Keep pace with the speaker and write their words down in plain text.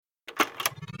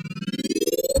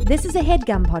This is a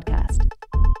HeadGum podcast.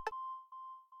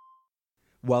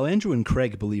 While Andrew and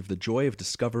Craig believe the joy of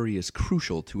discovery is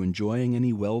crucial to enjoying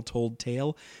any well-told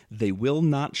tale, they will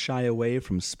not shy away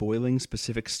from spoiling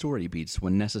specific story beats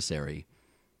when necessary.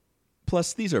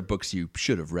 Plus, these are books you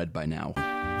should have read by now.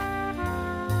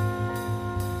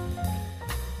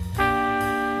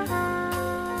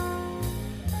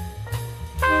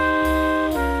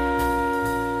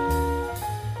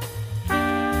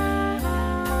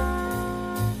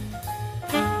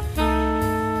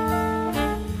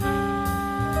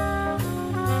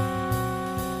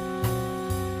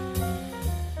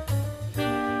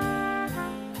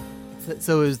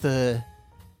 So it was the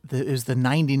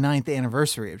 99th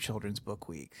anniversary of Children's Book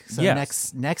Week. So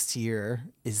yes. next year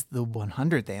is the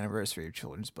 100th anniversary of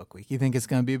Children's Book Week. You think it's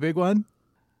going to be a big one?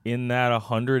 In that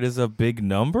 100 is a big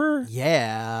number?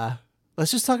 Yeah. Let's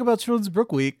just talk about Children's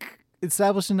Book Week.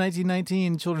 Established in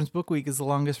 1919, Children's Book Week is the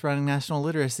longest-running national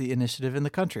literacy initiative in the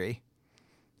country.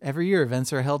 Every year,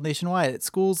 events are held nationwide at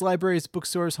schools, libraries,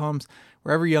 bookstores, homes,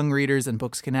 wherever young readers and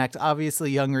books connect. Obviously,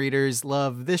 young readers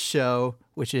love this show,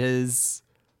 which is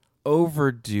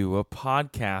Overdue, a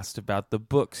podcast about the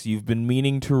books you've been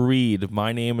meaning to read.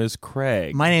 My name is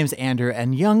Craig. My name's Andrew,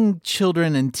 and young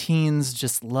children and teens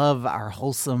just love our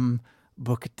wholesome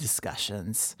book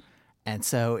discussions. And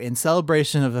so in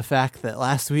celebration of the fact that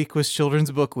last week was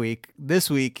Children's Book Week,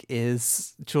 this week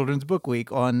is Children's Book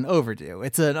Week on Overdue.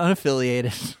 It's an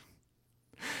unaffiliated,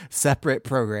 separate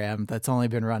program that's only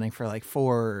been running for like 3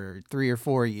 or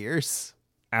 4 years.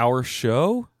 Our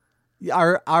show?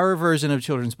 Our version of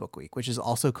Children's Book Week, which is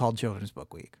also called Children's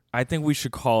Book Week. I think we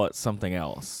should call it something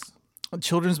else.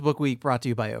 Children's Book Week brought to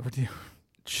you by Overdue.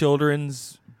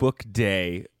 Children's Book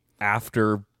Day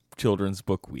after Children's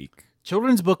Book Week.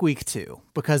 Children's Book Week 2,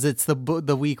 because it's the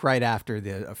week right after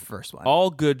the first one.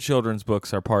 All good children's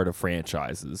books are part of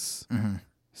franchises. Mm-hmm.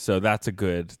 So that's a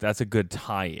good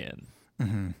tie-in.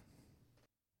 Mm-hmm.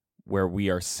 Where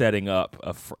we are setting up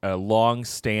a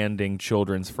long-standing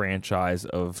children's franchise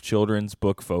of children's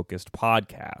book-focused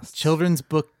podcasts. Children's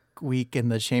Book Week in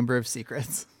the Chamber of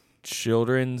Secrets.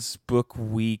 Children's Book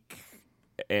Week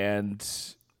and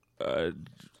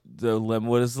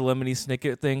what is the Lemony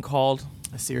Snicket thing called?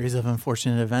 A series of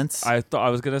unfortunate events. I thought I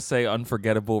was going to say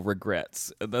unforgettable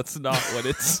regrets. And that's not what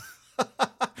it's...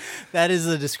 That is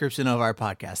the description of our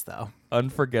podcast, though.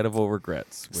 Unforgettable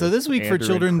regrets. So this week for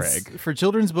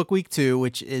Children's Book Week 2,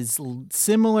 which is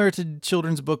similar to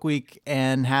Children's Book Week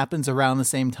and happens around the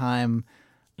same time,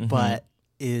 but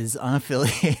is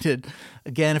unaffiliated.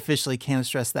 Again, officially can't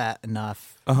stress that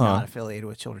enough. Not affiliated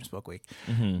with Children's Book Week.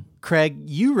 Mm-hmm. Craig,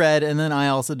 you read, and then I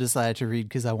also decided to read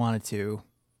because I wanted to,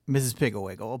 Mrs.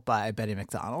 Piggle-Wiggle by Betty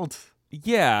MacDonald.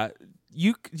 Yeah,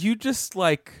 you just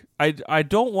like I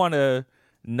don't want to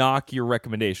knock your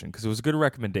recommendation because it was a good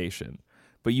recommendation,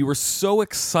 but you were so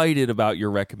excited about your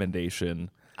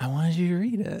recommendation. I wanted you to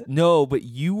read it. No, but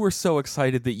you were so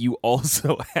excited that you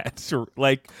also had to,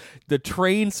 like, the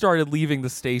train started leaving the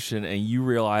station and you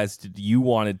realized you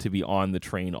wanted to be on the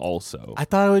train also. I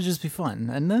thought it would just be fun,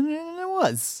 and then it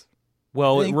was.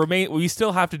 Well, we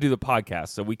still have to do the podcast,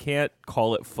 so we can't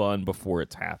call it fun before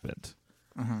it's happened.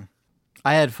 Mm-hmm.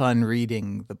 I had fun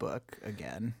reading the book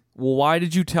again. Well, why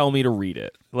did you tell me to read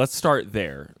it? Let's start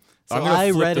there. So I'm going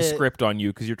to flip the script on you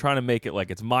because you're trying to make it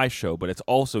like it's my show, but it's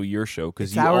also your show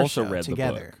because you also read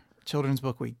together. The book. Children's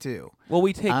Book Week 2. Well,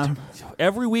 we take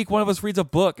every week one of us reads a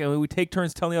book and we take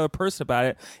turns telling the other person about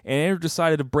it. And Andrew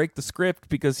decided to break the script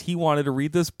because he wanted to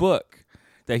read this book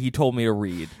that he told me to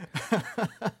read.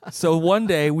 So one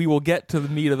day we will get to the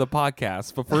meat of the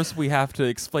podcast, but first we have to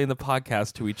explain the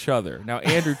podcast to each other. Now,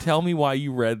 Andrew, tell me why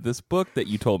you read this book that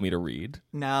you told me to read.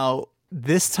 Now,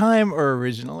 this time or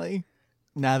originally?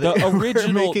 Now that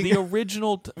the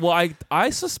original. Well, I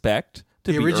suspect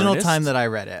the original time that I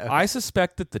read it. Okay. I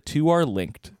suspect that the two are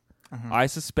linked. Mm-hmm. I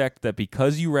suspect that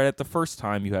because you read it the first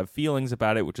time, you have feelings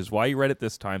about it, which is why you read it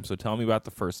this time. So tell me about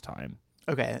the first time.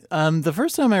 Okay. The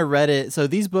first time I read it, so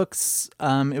these books,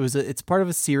 it's part of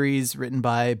a series written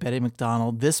by Betty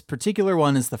MacDonald. This particular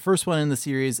one is the first one in the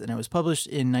series, and it was published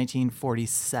in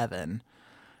 1947.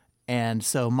 And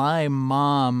so my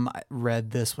mom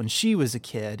read this when she was a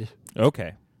kid.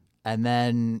 Okay. And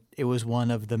then it was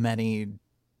one of the many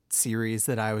series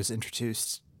that I was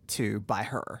introduced to by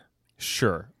her.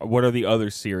 Sure. What are the other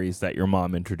series that your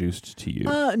mom introduced to you?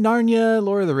 Narnia,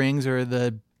 Lord of the Rings are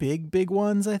the big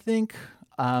ones, I think.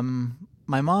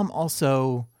 My mom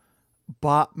also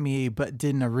bought me, but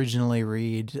didn't originally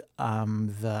read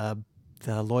the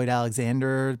Lloyd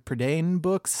Alexander Prydain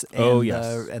books and,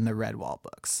 and the Redwall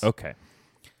books. Okay.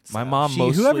 My mom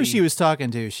mostly... Whoever she was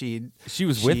talking to, she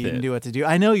was with it. Knew what to do.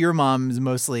 I know your mom's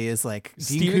mostly is like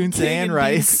Dean Koontz and Anne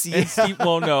Rice.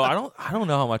 Well, no, I don't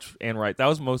know how much Anne Rice. That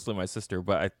was mostly my sister,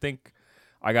 but I think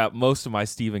I got most of my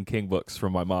Stephen King books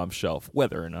from my mom's shelf,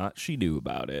 whether or not she knew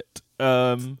about it.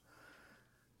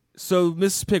 So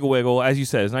Mrs. Piggle-Wiggle, as you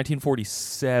said, is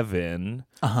 1947.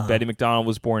 Betty MacDonald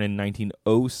was born in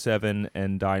 1907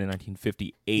 and died in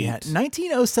 1958. Yeah,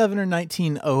 1907 or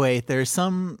 1908. There's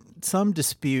some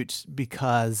dispute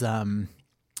because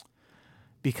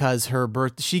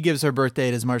she gives her birth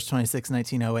date as March 26,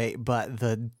 1908, but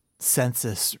the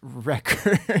census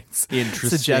records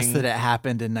suggest that it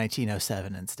happened in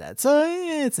 1907 instead. So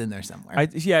it's in there somewhere. I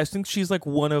think she's like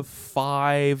one of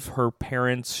 5. Her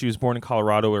parents, she was born in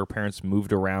Colorado. Her parents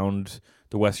moved around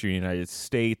the western United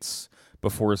States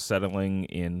before settling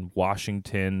in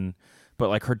Washington. But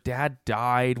like her dad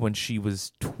died when she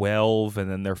was 12, and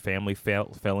then their family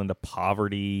fell into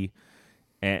poverty.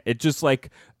 And it just like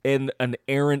an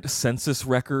errant census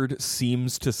record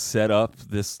seems to set up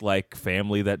this like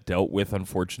family that dealt with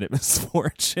unfortunate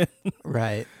misfortune.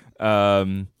 Right.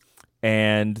 And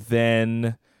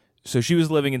then so she was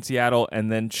living in Seattle,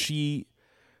 and then she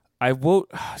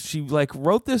wrote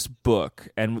this book,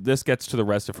 and this gets to the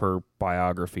rest of her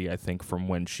biography, I think, from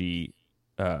when she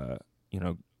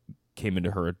came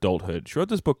into her adulthood. She wrote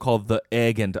this book called The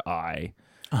Egg and I.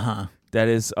 That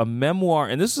is a memoir,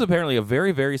 and this is apparently a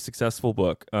very, very successful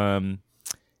book. And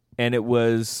it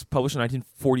was published in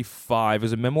 1945. It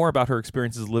was a memoir about her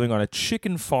experiences living on a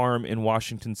chicken farm in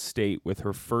Washington State with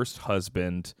her first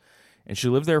husband. And she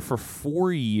lived there for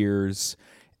 4 years.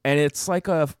 And it's like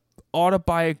a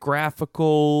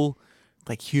autobiographical,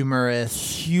 like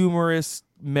humorous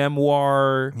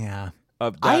memoir. Yeah.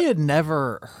 I had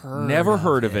never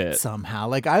heard of it somehow.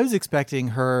 Like I was expecting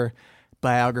her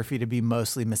biography to be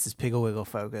mostly Mrs. Piggle-Wiggle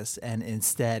focused, and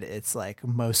instead it's like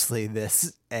mostly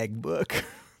this egg book.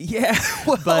 Yeah,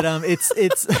 well. But it's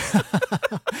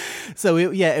so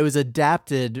it was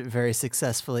adapted very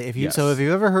successfully. If you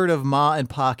ever heard of Ma and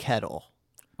Pa Kettle,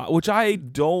 which I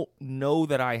don't know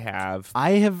that I have.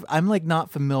 I'm like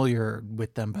not familiar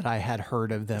with them, but I had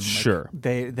heard of them. Sure,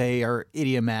 like, they are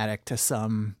idiomatic to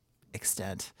some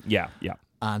extent. Yeah.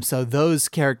 So those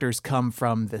characters come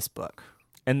from this book.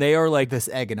 And they are like this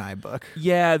Egg and I book.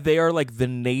 Yeah, they are like the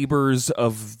neighbors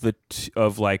of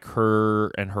like her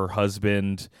and her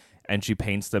husband, and she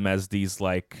paints them as these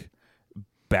like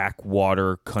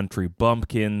backwater country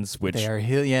bumpkins, which they are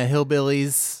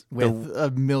hillbillies with a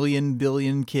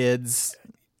billion kids.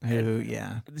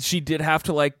 She did have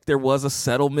to like. There was a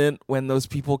settlement when those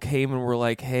people came and were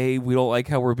like, "Hey, we don't like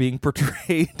how we're being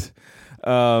portrayed."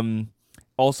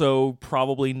 Also,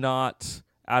 probably not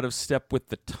out of step with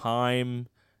the time.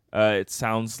 It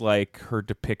sounds like her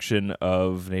depiction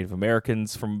of Native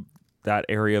Americans from that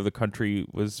area of the country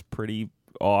was pretty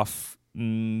off,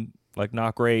 like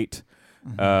not great,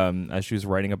 as she was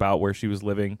writing about where she was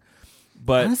living.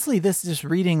 But honestly, just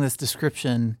reading this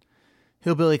description,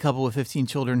 hillbilly couple with 15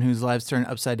 children whose lives turn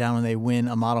upside down when they win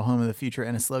a model home of the future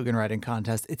and a slogan writing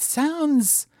contest. It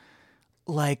sounds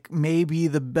like maybe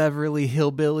the Beverly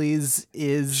Hillbillies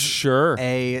is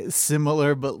a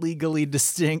similar but legally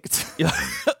distinct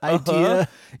idea.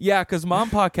 Yeah, because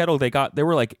Mom Pa Kettle, there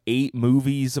were like 8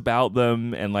 movies about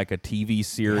them and like a TV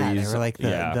series. Yeah, they were like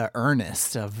the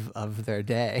earnest of their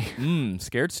day.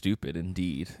 Scared stupid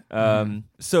indeed.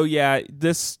 So yeah,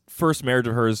 this first marriage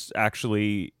of hers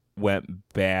actually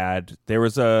went bad. There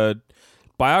was a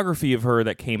biography of her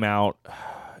that came out.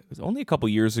 It was only a couple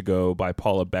years ago by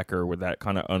Paula Becker, where that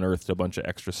kind of unearthed a bunch of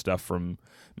extra stuff from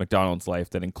MacDonald's life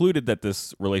that included that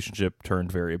this relationship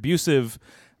turned very abusive,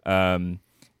 and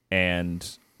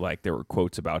like there were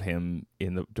quotes about him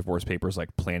in the divorce papers,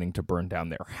 like planning to burn down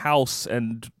their house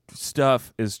and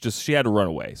stuff. Is just she had to run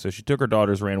away, so she took her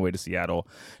daughters, ran away to Seattle,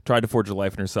 tried to forge a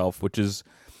life in herself, which is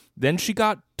then she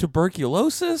got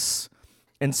tuberculosis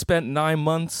and spent 9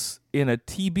 months in a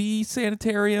TB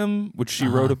sanitarium, which she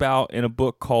wrote about in a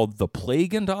book called The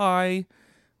Plague and I,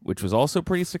 which was also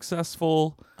pretty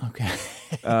successful. Okay.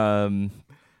 And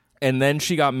then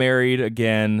she got married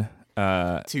again.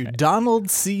 To Donald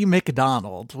C.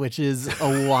 MacDonald, which is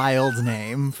a wild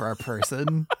name for a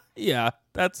person. Yeah,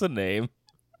 that's a name.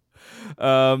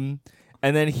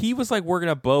 And then he was like working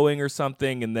at Boeing or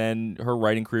something, and then her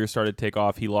writing career started to take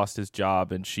off. He lost his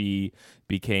job, and she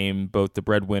became both the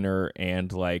breadwinner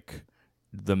and like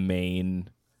the main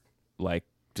like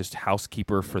just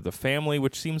housekeeper for the family,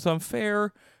 which seems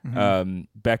unfair.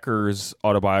 Becker's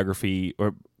biography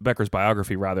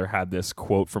rather had this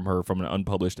quote from her from an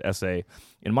unpublished essay.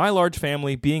 In my large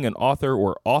family, being an author,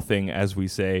 or authing as we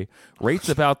say, rates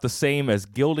about the same as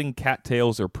gilding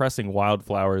cattails or pressing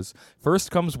wildflowers.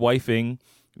 First comes wifing,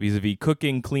 vis-a-vis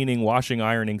cooking, cleaning, washing,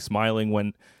 ironing, smiling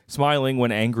when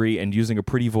angry, and using a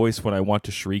pretty voice when I want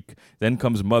to shriek. Then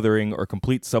comes mothering, or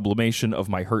complete sublimation of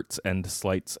my hurts and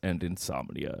slights and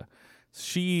insomnia.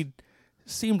 She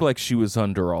seemed like she was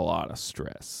under a lot of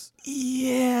stress.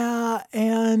 Yeah,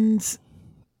 and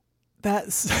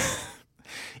that's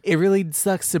it really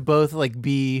sucks to both like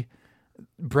be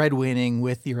breadwinning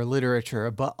with your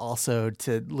literature, but also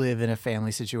to live in a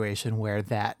family situation where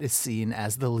that is seen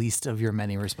as the least of your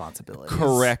many responsibilities.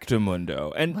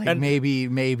 Correctamundo. And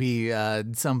maybe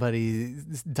somebody,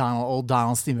 old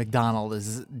Donald C. MacDonald,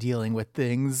 is dealing with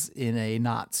things in a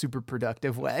not super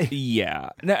productive way. Yeah.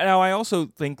 Now I also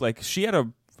think like she had a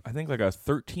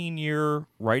 13-year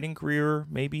writing career,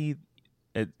 maybe.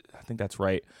 I think that's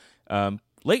right.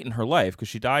 Late in her life, because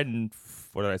she died in,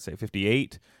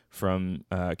 58 from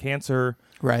cancer.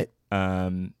 Right.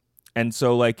 And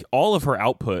so like all of her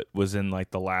output was in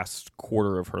like the last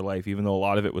quarter of her life, even though a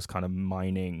lot of it was kind of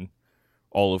mining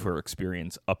all of her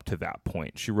experience up to that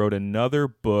point. She wrote another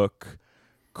book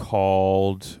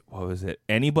called, what was it?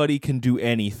 Anybody Can Do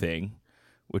Anything,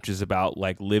 which is about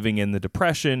like living in the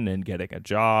Depression and getting a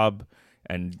job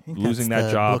and losing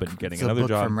that job and getting another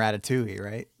job. From Ratatouille,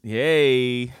 right?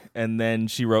 Yay. And then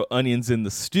she wrote Onions in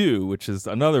the Stew, which is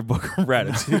another book from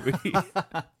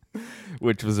Ratatouille,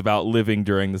 which was about living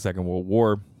during the Second World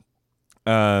War.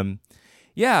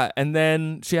 Yeah, and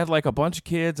then she had like a bunch of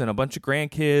kids and a bunch of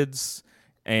grandkids,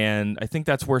 and I think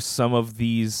that's where some of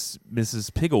these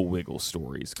Mrs. Piggle-Wiggle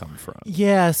stories come from.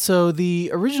 Yeah, so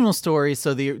the original story,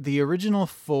 the original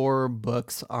 4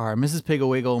 books are Mrs.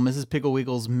 Piggle-Wiggle, Mrs.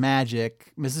 Piggle-Wiggle's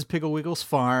Magic, Mrs. Piggle-Wiggle's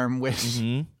Farm, which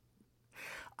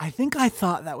I think I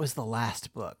thought that was the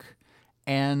last book.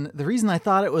 And the reason I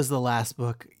thought it was the last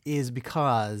book is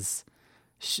because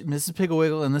Mrs.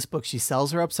 Piggle-Wiggle in this book, she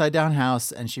sells her upside down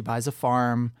house and she buys a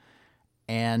farm.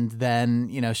 And then,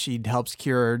 she helps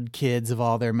cure kids of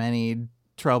all their many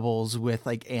troubles with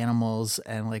like animals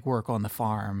and like work on the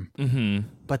farm. Mm-hmm.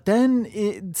 But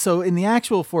then, so in the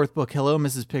actual 4th book, Hello,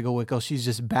 Mrs. Piggle-Wiggle, she's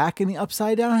just back in the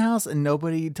upside down house and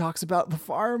nobody talks about the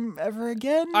farm ever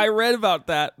again. I read about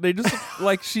that. They just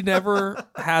like she never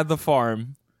had the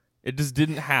farm. It just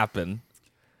didn't happen.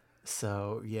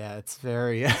 So, yeah, it's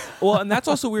very... Well, and that's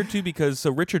also weird, too, because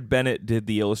Richard Bennett did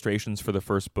the illustrations for the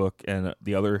first book, and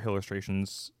the other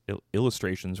illustrations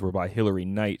were by Hilary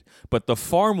Knight. But the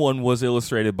farm one was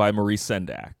illustrated by Maurice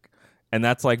Sendak. And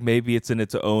that's like, maybe it's in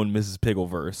its own Mrs.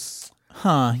 Piggleverse.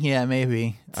 Huh, yeah,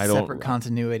 maybe. It's separate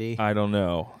continuity. I don't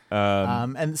know.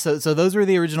 And so those were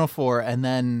the original 4, and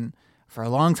then... For a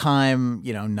long time,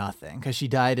 nothing, because she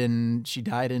died in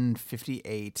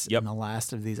 58. Yep. And the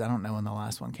last of these, I don't know when the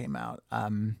last one came out.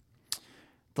 The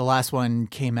last one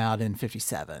came out in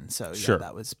 57. So sure.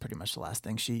 That was pretty much the last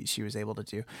thing she was able to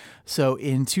do. So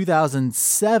in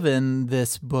 2007,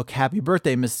 this book, Happy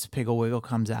Birthday, Mrs. Piggle-Wiggle,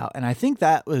 comes out. And I think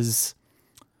that was...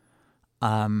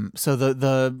 So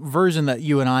the version that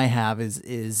you and I have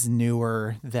is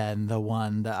newer than the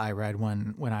one that I read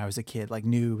when I was a kid, like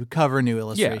new cover, new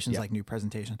illustrations, like new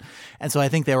presentation. And so I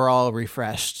think they were all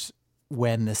refreshed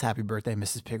when this Happy Birthday,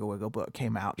 Mrs. Piggle-Wiggle book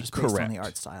came out, just based on the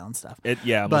art style and stuff. I'm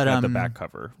looking at the back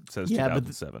cover. It says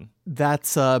 2007.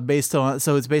 That's based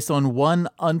on one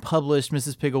unpublished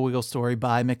Mrs. Piggle-Wiggle story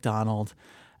by MacDonald.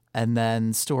 And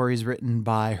then stories written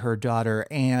by her daughter,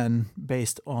 Anne,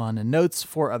 based on notes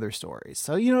for other stories.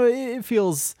 So, it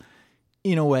feels,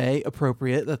 in a way,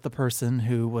 appropriate that the person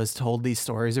who was told these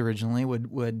stories originally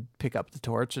would pick up the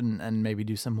torch and maybe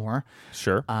do some more.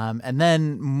 Sure. And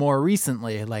then more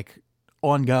recently, like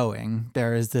ongoing,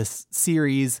 there is this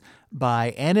series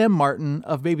by Ann M. Martin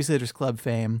of Babysitter's Club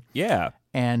fame. Yeah.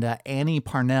 And Annie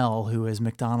Parnell, who is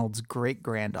MacDonald's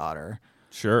great-granddaughter.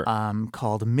 Sure.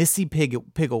 Called Missy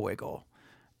Piggle-Wiggle.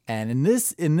 And in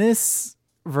this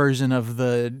version of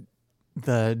the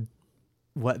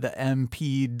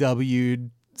MPWCU.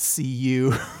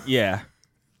 Yeah.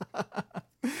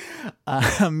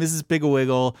 Mrs.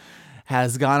 Piggle-Wiggle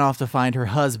has gone off to find her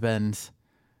husband,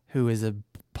 who is a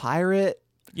pirate.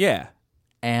 Yeah.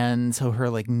 And so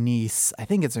her niece, I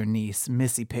think it's her niece,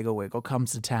 Missy Piggle-Wiggle,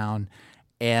 comes to town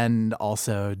and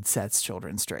also sets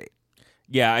children straight.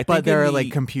 Yeah, I think but there are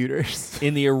computers.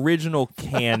 In the original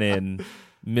canon,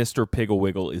 Mr.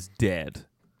 Piggle-Wiggle is dead.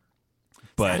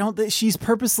 But I don't think she's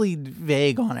purposely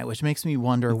vague on it, which makes me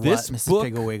wonder what This Mrs. book-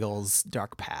 Piggle-Wiggle's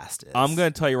dark past is. I'm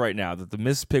going to tell you right now that the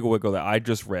Mrs. Piggle-Wiggle that I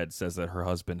just read says that her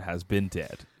husband has been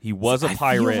dead. He was a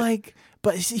pirate. I feel like,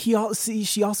 but she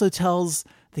also tells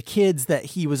the kids that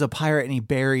he was a pirate and he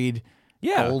buried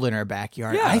gold in her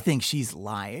backyard. Yeah. I think she's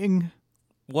lying.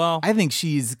 Well, I think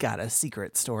she's got a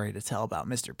secret story to tell about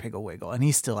Mr. Piggle-Wiggle, and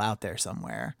he's still out there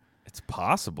somewhere. it's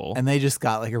possible. And they just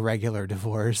got like a regular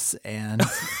divorce, and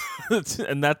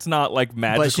And that's not like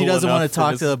magical. but she doesn't want enough to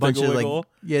talk for to Mrs. a bunch of Piggle-Wiggle.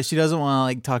 she doesn't want to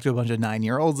like talk to a bunch of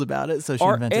 9-year-olds about it, so she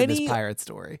Are invented any- this pirate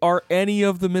story. Are any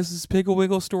of the Mrs.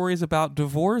 Piggle-Wiggle stories about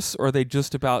divorce, or are they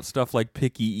just about stuff like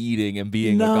picky eating and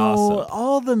being a gossip?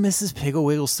 All the Mrs.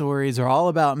 Piggle-Wiggle stories are all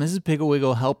about Mrs.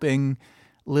 Piggle-Wiggle helping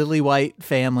lily white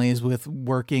families with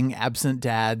working absent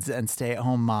dads and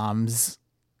stay-at-home moms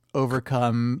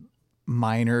overcome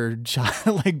minor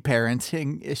child like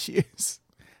parenting issues.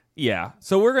 Yeah,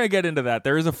 so we're going to get into that.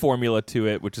 There is a formula to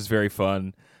it, which is very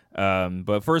fun.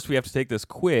 But first, we have to take this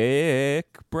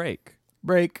quick break.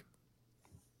 Break.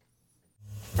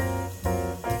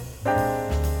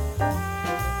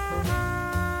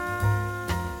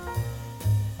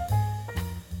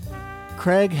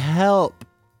 Craig, help.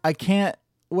 I can't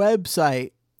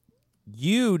website.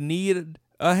 You need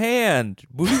a hand.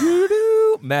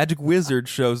 Magic wizard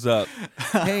shows up.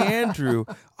 Hey, Andrew,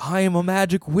 I am a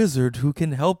magic wizard who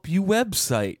can help you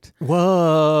website.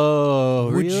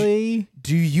 Whoa, Would you- really?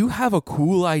 Do you have a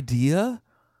cool idea?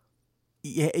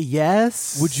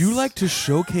 Yes. Would you like to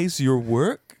showcase your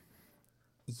work?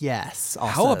 Yes.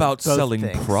 How also, about both selling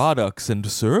things. products and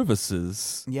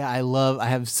services? Yeah, I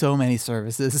have so many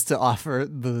services to offer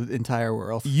the entire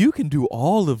world. You can do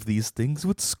all of these things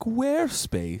with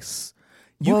Squarespace.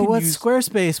 You Whoa, can what's use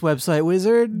Squarespace website,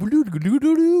 wizard?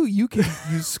 You can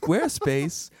use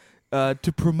Squarespace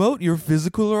to promote your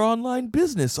physical or online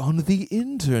business on the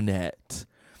internet.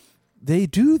 They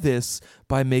do this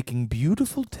by making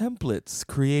beautiful templates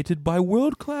created by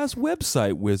world-class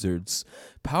website wizards.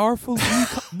 Powerful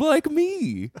like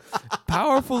me.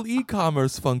 Powerful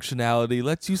e-commerce functionality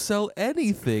lets you sell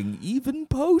anything, even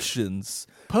potions.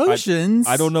 Potions?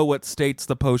 I don't know what states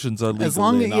the potions are legal As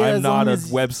long in. as- yeah, I'm as not long a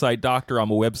as- website doctor. I'm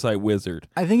a website wizard.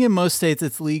 I think in most states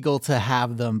it's legal to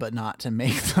have them, but not to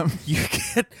make them.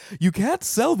 You can't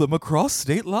sell them across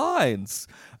state lines.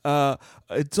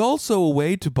 It's also a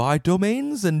way to buy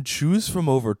domains and choose from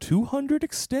over 200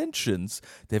 extensions.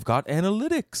 They've got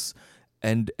analytics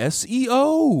and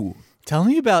SEO. Tell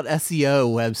me about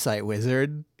SEO, website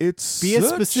wizard. It's Be as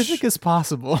specific as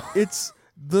possible. It's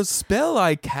the spell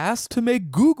I cast to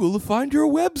make Google find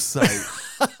your website.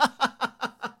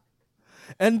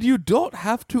 And you don't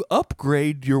have to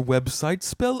upgrade your website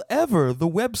spell ever. The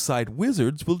website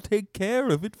wizards will take care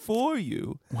of it for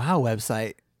you. Wow,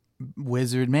 website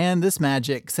wizard. Man, this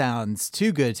magic sounds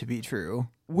too good to be true.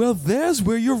 Well, there's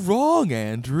where you're wrong,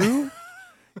 Andrew.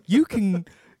 You can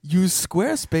use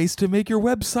Squarespace to make your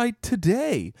website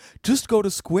today. Just go to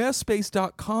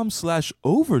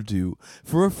squarespace.com/overdue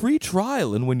for a free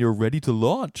trial, and when you're ready to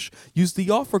launch, use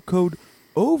the offer code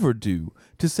OVERDUE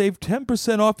to save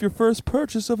 10% off your first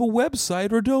purchase of a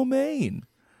website or domain.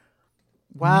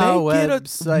 Wow, Make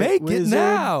website it wizard.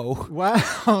 now. Wow,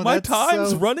 My that's time's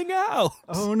so- running out.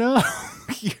 Oh no,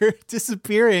 you're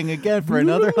disappearing again for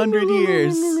another 100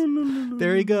 years.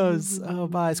 There he goes. Oh,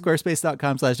 bye.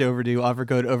 Squarespace.com/overdue. Offer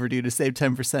code overdue to save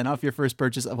 10% off your first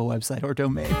purchase of a website or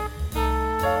domain.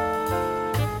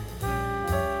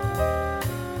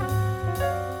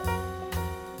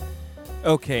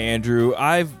 Okay, Andrew,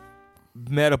 I've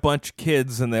met a bunch of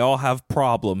kids and they all have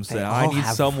problems, They and all I need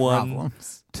have someone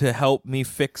problems. to help me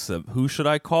fix them. Who should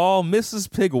I call?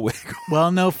 Mrs. Piggle-Wiggle.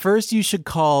 Well, no, first you should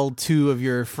call 2 of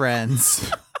your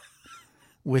friends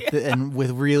with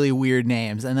with really weird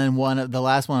names, and then the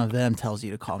last one of them tells you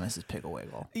to call Mrs.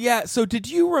 Piggle-Wiggle. Yeah, so did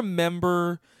you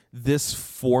remember this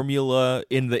formula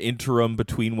in the interim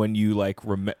between when you like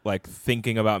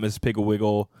thinking about Mrs.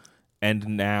 Piggle-Wiggle and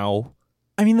now?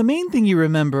 I mean, the main thing you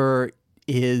remember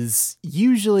is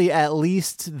usually at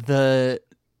least the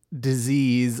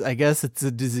disease. I guess it's a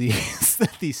disease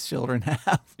that these children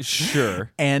have.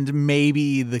 Sure. And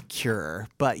maybe the cure.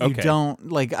 But you Okay. don't,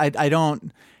 like, I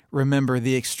don't remember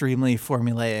the extremely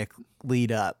formulaic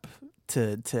lead up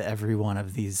to every one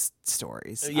of these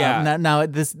stories. Yeah.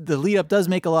 The lead up does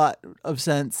make a lot of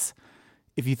sense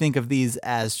if you think of these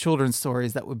as children's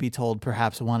stories that would be told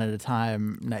perhaps one at a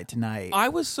time, night to night. I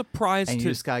was surprised And you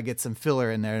to just gotta get some filler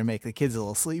in there to make the kids a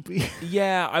little sleepy.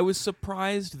 Yeah, I was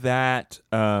surprised that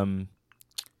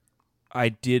I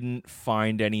didn't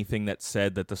find anything that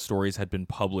said that the stories had been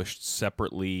published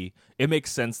separately. It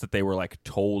makes sense that they were like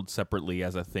told separately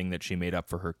as a thing that she made up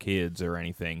for her kids or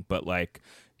anything. But like,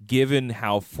 given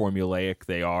how formulaic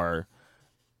they are,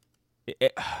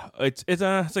 it's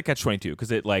a catch-22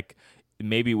 because it like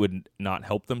maybe would not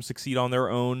help them succeed on their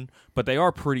own. But they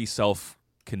are pretty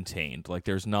self-contained. Like,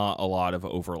 there's not a lot of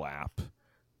overlap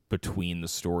between the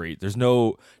story. There's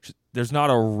not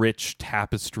a rich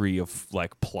tapestry of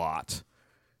like plot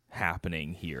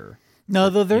happening here. No,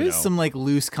 though there is some like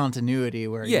loose continuity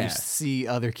where Yeah. you see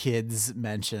other kids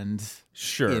mentioned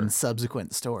in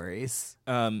subsequent stories.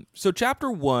 So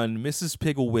chapter 1, Mrs.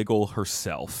 Piggle-Wiggle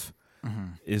herself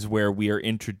is where we are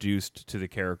introduced to the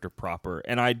character proper.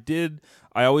 And I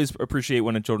always appreciate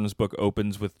when a children's book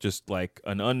opens with just like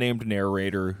an unnamed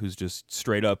narrator who's just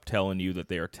straight up telling you that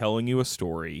they are telling you a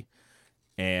story.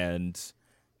 And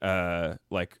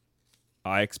like,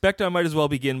 I expect I might as well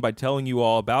begin by telling you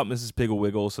all about Mrs.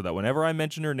 Piggle-Wiggle so that whenever I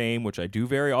mention her name, which I do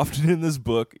very often in this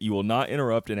book, you will not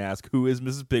interrupt and ask, who is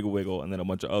Mrs. Piggle-Wiggle? And then a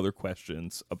bunch of other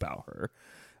questions about her.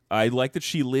 I like that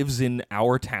she lives in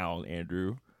our town,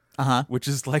 Andrew. Which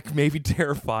is like maybe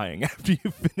terrifying after you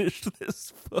finish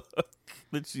this book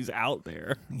that she's out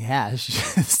there. Yeah,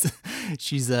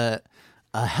 she's a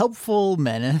helpful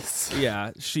menace.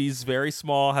 Yeah, she's very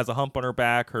small, has a hump on her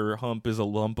back. Her hump is a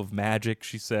lump of magic,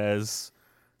 she says.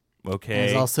 Okay. And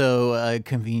it's also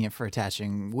convenient for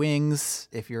attaching wings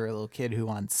if you're a little kid who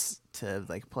wants to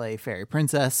like play fairy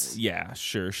princess. Yeah,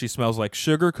 sure. She smells like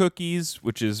sugar cookies,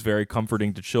 which is very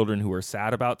comforting to children who are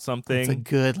sad about something. It's a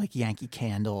good like Yankee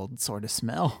Candle sort of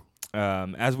smell.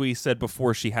 As we said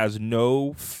before, she has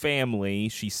no family.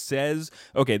 She says,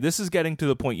 okay, this is getting to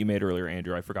the point you made earlier,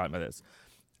 Andrew. I forgot about this.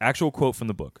 Actual quote from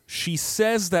the book. She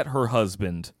says that her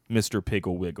husband, Mr.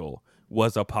 Piggle-Wiggle,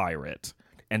 was a pirate,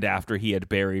 and after he had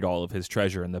buried all of his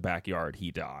treasure in the backyard,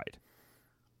 he died.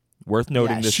 Worth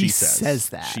noting that she says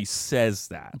that. She says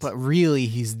that. But really,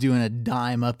 he's doing a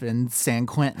dime up in San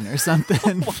Quentin or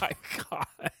something. Oh my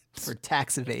God. For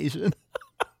tax evasion.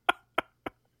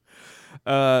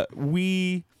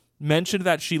 We mentioned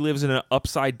that she lives in an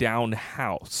upside-down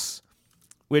house,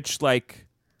 which, like...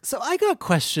 So I got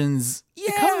questions.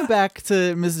 Yeah. Coming back to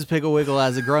Mrs. Piggle-Wiggle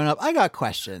as a grown-up, I got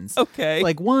questions. Okay.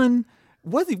 Like, one,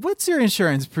 what's your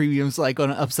insurance premiums like on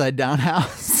an upside-down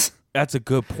house? That's a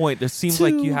good point. There seems 2,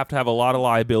 like you have to have a lot of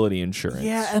liability insurance.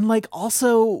 Yeah, and like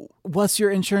also, what's your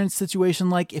insurance situation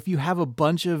like if you have a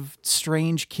bunch of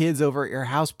strange kids over at your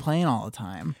house playing all the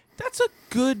time? That's a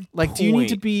good like point. do you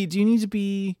need to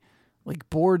be like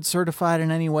board certified in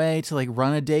any way to like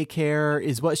run a daycare?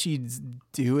 Is what she's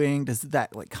doing, does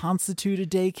that like constitute a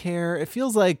daycare? It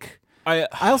feels like I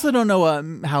also don't know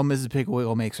how Mrs.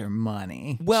 Piggle-Wiggle makes her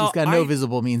money. Well, she's got no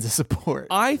visible means of support.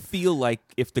 I feel like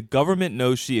if the government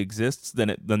knows she exists,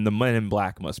 then the Men in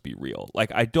Black must be real.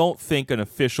 Like, I don't think an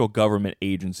official government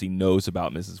agency knows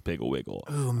about Mrs. Piggle-Wiggle.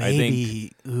 Ooh,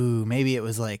 maybe it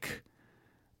was like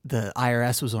the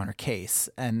IRS was on her case,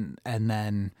 and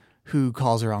then who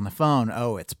calls her on the phone?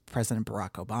 Oh, it's President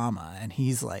Barack Obama, and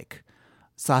he's like,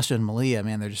 Sasha and Malia,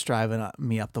 man, they're just driving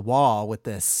me up the wall with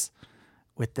this.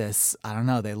 I don't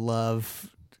know, they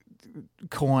love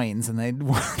coins and they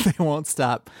won't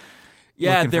stop.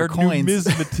 Yeah, their coins.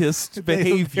 numismatist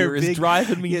behavior is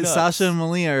driving me nuts. Sasha and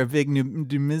Malia are big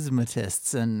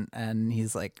numismatists, and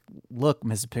he's like, look,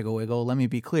 Mrs. Piggle-Wiggle, let me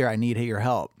be clear, I need your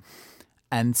help.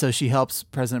 And so she helps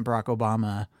President Barack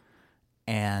Obama,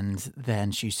 and then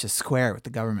she's just square with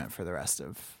the government for the rest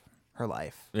of her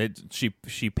life.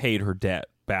 She paid her debt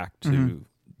back to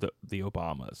the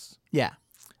Obamas. Yeah.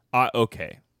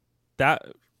 Okay, that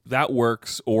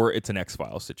works, or it's an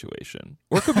X-Files situation,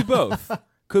 or it could be both.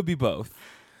 Could be both.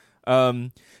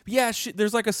 Yeah,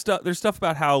 there's like there's stuff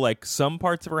about how like some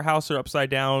parts of her house are upside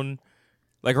down.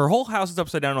 Like her whole house is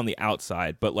upside down on the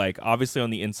outside, but like obviously on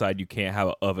the inside you can't have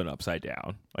an oven upside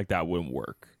down. Like that wouldn't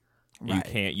work. Right. You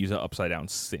can't use an upside down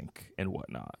sink and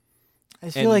whatnot. I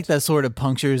feel like that sort of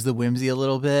punctures the whimsy a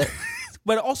little bit.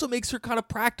 But it also makes her kind of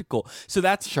practical. So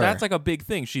that's like a big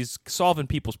thing. She's solving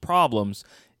people's problems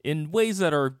in ways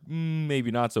that are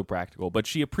maybe not so practical, but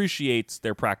she appreciates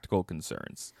their practical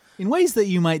concerns. In ways that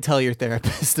you might tell your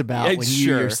therapist about when you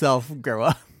yourself grow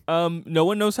up. No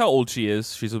one knows how old she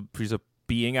is. She's a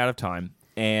being out of time.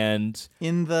 And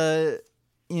in the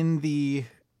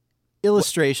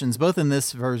illustrations, both in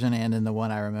this version and in the one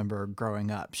I remember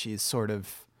growing up, she's sort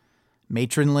of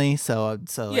matronly, so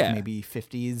like maybe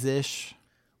 50s-ish.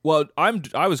 Well,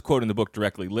 I was quoting the book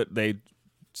directly. They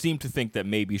seem to think that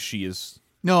maybe she is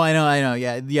No, I know.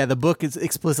 Yeah. The book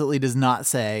explicitly does not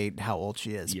say how old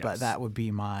she is, Yes. but that would be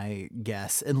my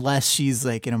guess, unless she's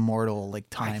like an immortal, like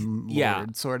time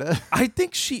lord, sort of. I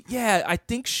think she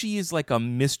is like a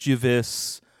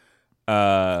mischievous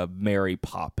Mary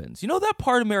Poppins. You know that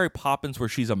part of Mary Poppins where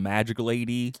she's a magic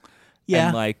lady? Yeah.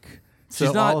 And like So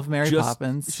she's not all of Mary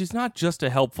Poppins. She's not just a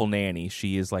helpful nanny.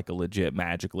 She is like a legit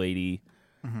magic lady.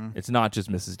 Mm-hmm. It's not just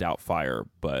Mrs. Doubtfire,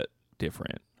 but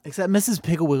different. Except Mrs.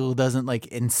 Piggle-Wiggle doesn't like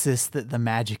insist that the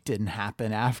magic didn't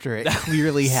happen after it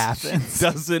clearly happened.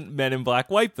 Doesn't Men in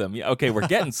Black wipe them? Yeah, okay, we're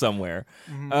getting somewhere.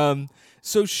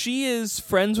 So she is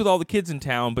friends with all the kids in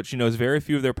town, but she knows very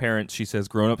few of their parents. She says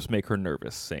grown-ups make her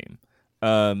nervous. Same.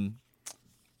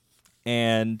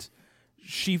 And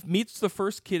she meets the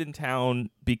first kid in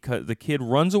town because the kid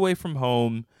runs away from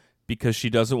home because she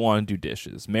doesn't want to do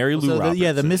dishes. Mary Lou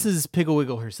Robertson. The Mrs.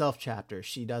 Piggle-Wiggle herself chapter,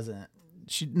 she doesn't.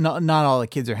 Not all the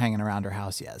kids are hanging around her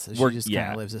house yet, so she just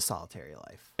kind of lives a solitary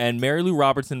life. And Mary Lou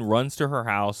Robertson runs to her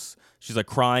house. She's like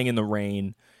crying in the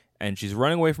rain, and she's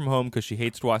running away from home because she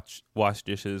hates to wash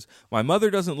dishes. My mother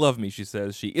doesn't love me, she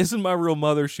says. She isn't my real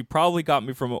mother. She probably got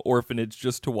me from an orphanage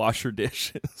just to wash her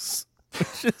dishes.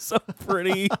 Which is a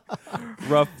pretty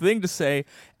rough thing to say.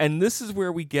 And this is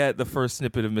where we get the first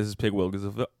snippet of Mrs.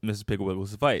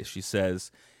 Piggle-Wiggle's advice. She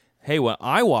says, hey, when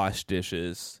I wash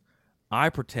dishes, I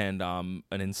pretend I'm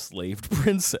an enslaved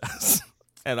princess.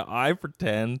 And I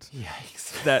pretend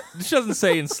that she doesn't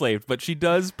say enslaved, but she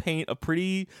does paint a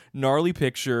pretty gnarly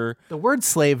picture. The word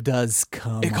slave does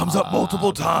come. It comes up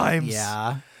multiple times.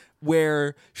 Yeah.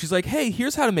 Where she's like, hey,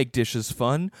 here's how to make dishes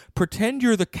fun. Pretend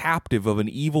you're the captive of an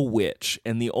evil witch,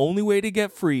 and the only way to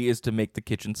get free is to make the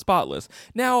kitchen spotless.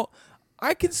 Now,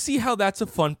 I can see how that's a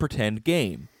fun pretend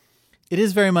game. It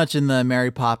is very much in the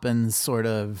Mary Poppins sort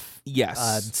of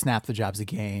snap the job's a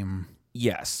game.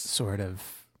 Yes. Sort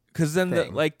of. Because then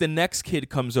the next kid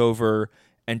comes over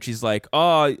and she's like,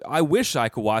 oh, I wish I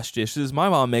could wash dishes. My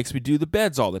mom makes me do the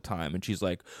beds all the time. And she's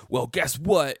like, well, guess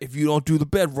what? If you don't do the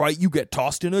bed right, you get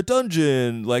tossed in a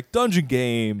dungeon, like dungeon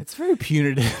game. It's very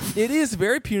punitive. It is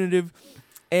very punitive.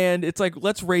 And it's like,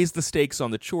 let's raise the stakes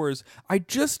on the chores.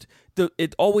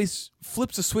 It always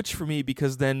flips a switch for me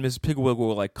because then Miss Piggle-Wiggle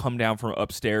will like come down from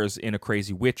upstairs in a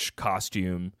crazy witch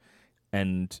costume,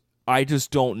 and I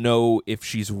just don't know if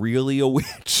she's really a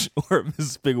witch or if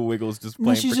Miss Piggle-Wiggle is just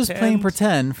playing pretend. She's just playing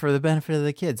pretend for the benefit of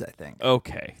the kids, I think.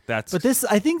 Okay,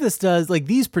 I think this does, like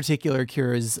these particular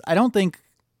cures, I don't think,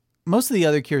 most of the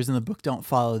other cures in the book don't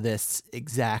follow this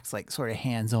exact, like sort of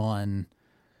hands-on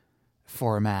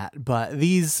format, but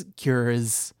these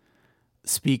cures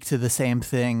speak to the same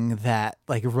thing that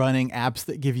like running apps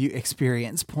that give you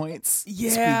experience points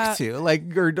speak to,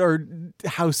 like or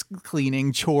house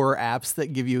cleaning chore apps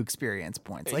that give you experience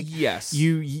points. Like yes,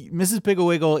 Mrs.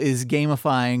 Piggle-Wiggle is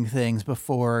gamifying things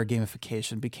before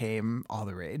gamification became all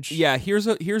the rage. Yeah, here's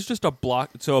just a block.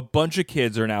 So a bunch of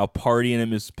kids are now partying at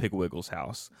Mrs. Piggle-Wiggle's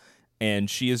house, and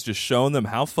she has just shown them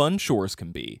how fun chores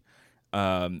can be.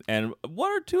 And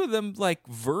one or two of them like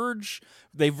verge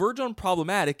on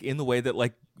problematic in the way that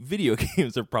like video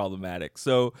games are problematic.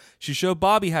 So she showed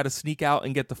Bobby how to sneak out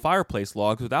and get the fireplace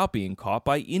logs without being caught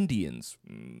by Indians.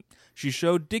 She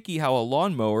showed Dickie how a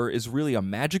lawnmower is really a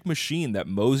magic machine that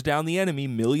mows down the enemy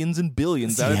millions and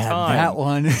billions at a time. That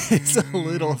one is a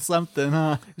little something,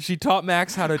 huh? She taught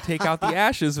Max how to take out the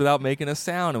ashes without making a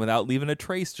sound and without leaving a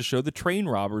trace to show the train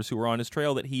robbers who were on his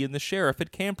trail that he and the sheriff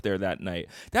had camped there that night.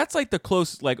 That's like the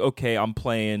closest, like, okay, I'm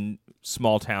playing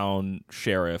small town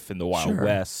sheriff in the Wild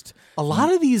West. A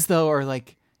lot of these, though, are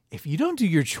like, if you don't do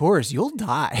your chores, you'll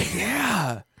die.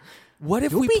 Yeah. What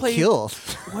if You'll we be play? killed.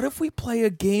 What if we play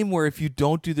a game where if you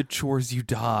don't do the chores, you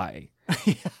die?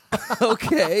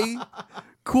 Okay,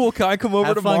 cool. Can I come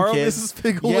over tomorrow, kids. Mrs.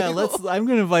 Piggle-Wiggle? Yeah, I'm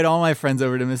going to invite all my friends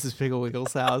over to Mrs.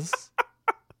 Piggle-Wiggle's house.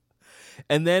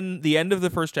 And then the end of the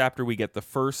first chapter, we get the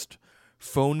first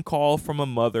phone call from a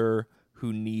mother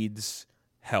who needs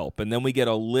help, and then we get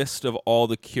a list of all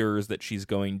the cures that she's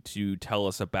going to tell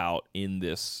us about in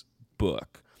this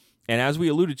book. And as we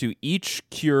alluded to, each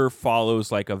cure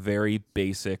follows like a very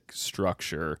basic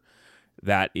structure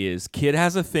that is, kid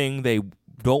has a thing they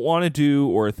don't want to do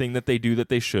or a thing that they do that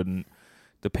they shouldn't.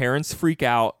 The parents freak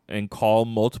out and call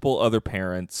multiple other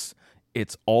parents.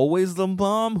 It's always the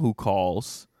mom who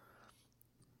calls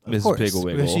Mrs.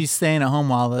 Piggle-Wiggle. Because she's staying at home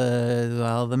while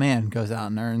the man goes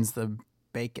out and earns that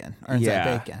bacon.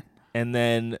 And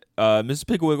then Mrs.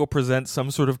 Piggle-Wiggle presents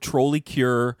some sort of trolley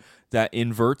cure that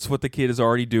inverts what the kid is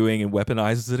already doing and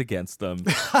weaponizes it against them.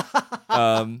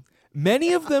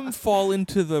 Many of them fall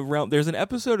into the realm. There's an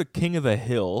episode of King of the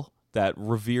Hill, that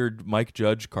revered Mike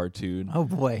Judge cartoon. Oh,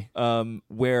 boy.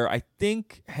 Where I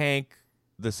think Hank,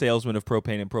 the salesman of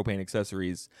propane and propane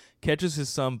accessories, catches his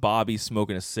son Bobby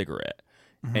smoking a cigarette.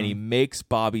 And he makes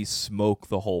Bobby smoke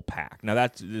the whole pack. Now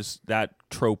that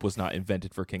trope was not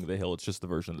invented for King of the Hill. It's just the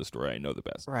version of the story I know the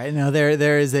best. Right. No,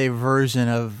 there is a version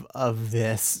of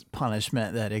this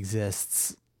punishment that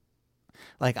exists.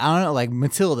 Like, I don't know, like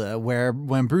Matilda, where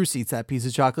when Bruce eats that piece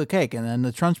of chocolate cake and then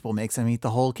the Trunchbull makes him eat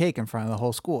the whole cake in front of the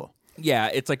whole school.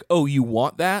 Yeah, it's like, oh, you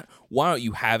want that? Why don't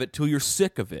you have it till you're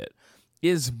sick of it?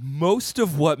 Is most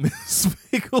of what Miss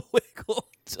Piggle-Wiggle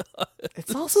does.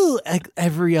 It's also like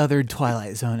every other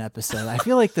Twilight Zone episode. I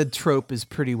feel like the trope is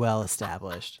pretty well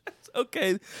established.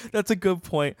 Okay, that's a good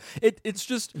point. It's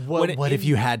just... What if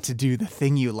you had to do the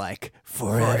thing you like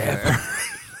forever?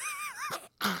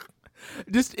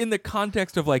 Just in the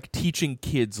context of like teaching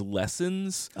kids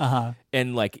lessons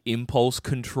and like impulse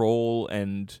control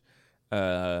and...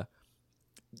 So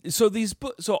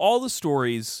all the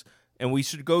stories... And we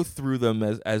should go through them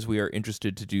as we are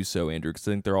interested to do so, Andrew, because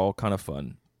I think they're all kind of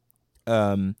fun.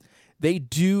 They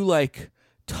do like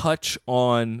touch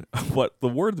on what the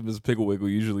word that Ms. Piggle-Wiggle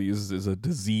usually uses is a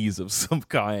disease of some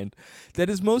kind that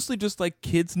is mostly just like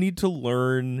kids need to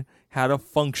learn how to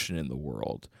function in the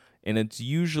world. And it's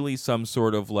usually some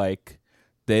sort of like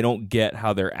they don't get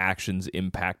how their actions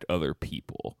impact other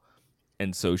people.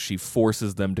 And so she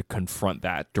forces them to confront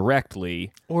that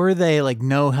directly. Or they like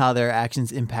know how their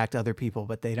actions impact other people,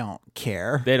 but they don't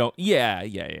care. They don't. Yeah.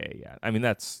 I mean,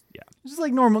 that's, yeah. It's just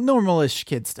like normal-ish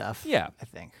kid stuff. Yeah. I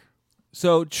think.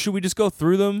 So should we just go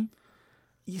through them?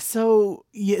 So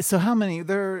how many?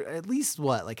 There are at least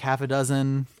what, like half a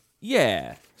dozen?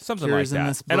 Yeah, something like cures in that.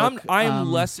 this And book?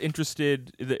 I'm less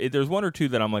interested. There's one or two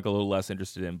that I'm like a little less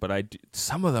interested in, but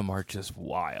some of them are just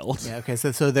wild. Yeah. Okay.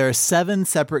 So there are 7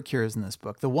 separate cures in this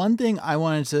book. The one thing I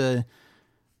wanted to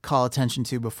call attention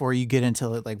to before you get into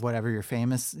like whatever your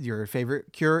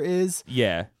favorite cure is.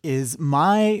 Yeah. Is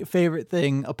my favorite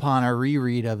thing upon a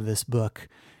reread of this book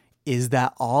is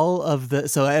that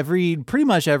pretty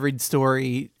much every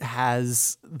story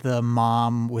has the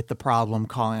mom with the problem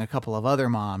calling a couple of other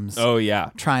moms. Oh yeah.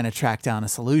 Trying to track down a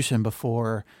solution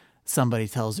before somebody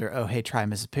tells her, oh, hey, try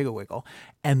Mrs. Piggle-Wiggle.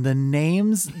 And the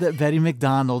names that Betty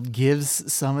MacDonald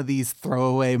gives some of these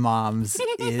throwaway moms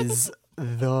is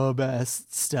the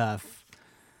best stuff.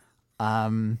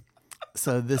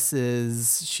 So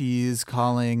she's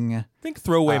calling... I think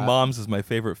Throwaway Moms is my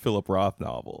favorite Philip Roth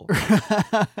novel.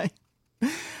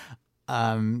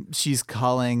 She's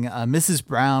calling Mrs.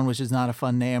 Brown, which is not a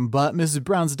fun name, but Mrs.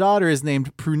 Brown's daughter is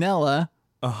named Prunella.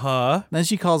 Uh-huh. Then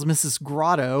she calls Mrs.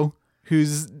 Grotto,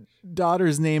 whose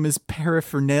daughter's name is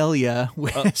Paraphernalia,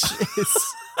 which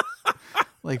is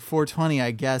like 420,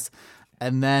 I guess.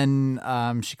 And then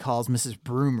she calls Mrs.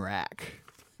 Broomrack.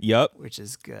 Yep. Which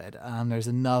is good. There's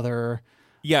another...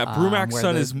 Yeah, Broomrack's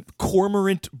son is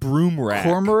Cormorant Broomrack.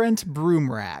 Cormorant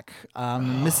Broomrack.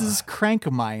 Mrs.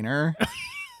 Crankminer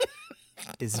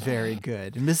is very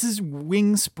good. Mrs.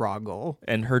 Wingsproggle.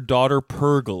 And her daughter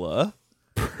Pergola.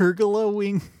 Pergola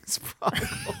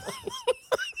Wingsproggle.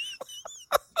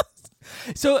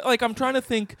 So, like, I'm trying to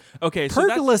think. Okay, so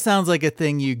Pergola sounds like a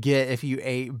thing you get if you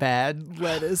ate bad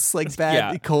lettuce, like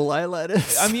bad E. coli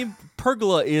lettuce. I mean,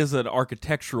 pergola is an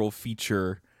architectural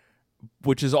feature,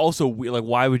 which is also like,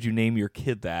 why would you name your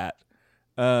kid that?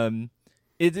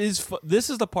 It is. This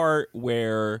is the part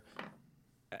where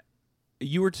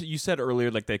you said earlier,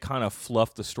 like they kind of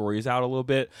fluff the stories out a little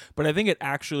bit, but I think it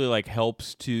actually like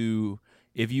helps to.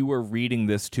 If you were reading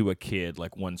this to a kid,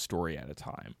 like one story at a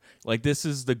time, like this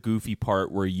is the goofy part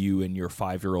where you and your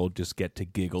 5-year-old just get to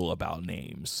giggle about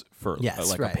names for like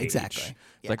a page. Exactly.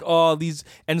 It's like, oh, these,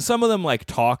 and some of them like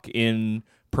talk in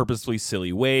purposely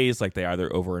silly ways, like they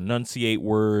either over enunciate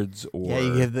words or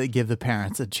you give the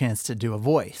parents a chance to do a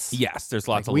voice. Yes, there's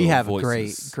lots of we little have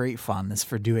voices. great fondness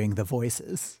for doing the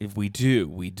voices. If we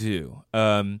do.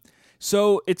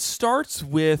 So it starts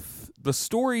with. The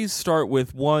stories start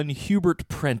with one Hubert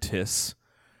Prentice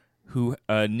who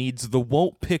needs the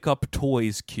won't pick up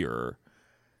toys cure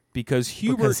because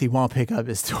he won't pick up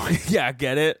his toys. Yeah,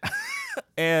 get it?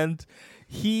 And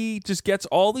he just gets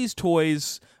all these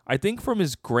toys, I think from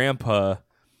his grandpa,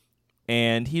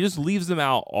 and he just leaves them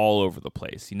out all over the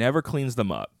place. He never cleans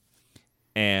them up.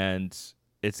 And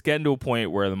it's getting to a point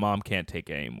where the mom can't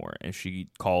take it anymore. And she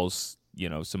calls,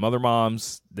 some other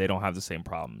moms. They don't have the same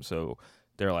problem. So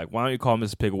they're like, why don't you call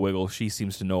Mrs. Piggle-Wiggle? She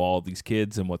seems to know all of these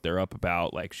kids and what they're up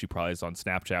about. Like, she probably is on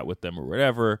Snapchat with them or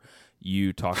whatever.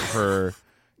 You talk to her.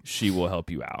 She will help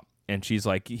you out. And she's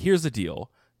like, here's the deal.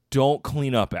 Don't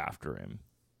clean up after him.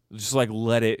 Just, like,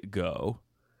 let it go.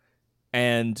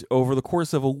 And over the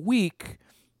course of a week,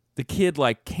 the kid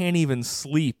like can't even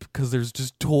sleep because there's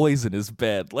just toys in his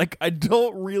bed. Like, I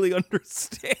don't really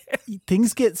understand.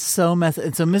 Things get so messy.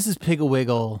 And so Mrs.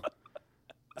 Piggle-Wiggle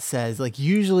says, like,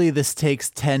 usually this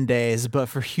takes 10 days, but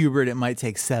for Hubert it might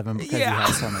take 7 because he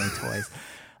has so many toys.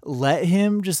 Let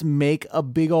him just make a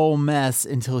big old mess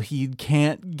until he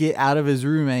can't get out of his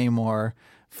room anymore.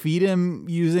 Feed him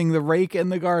using the rake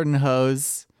and the garden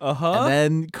hose. And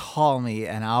then call me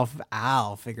and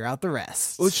I'll figure out the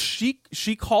rest. Well,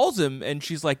 she calls him and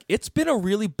she's like, it's been a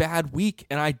really bad week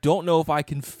and I don't know if I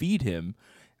can feed him.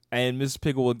 And Mrs.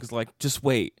 Piggle-Wiggle is like, just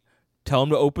wait. Tell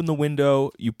him to open the window.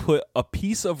 You put a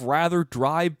piece of rather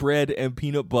dry bread and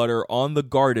peanut butter on the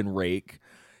garden rake.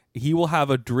 He will have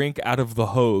a drink out of the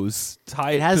hose.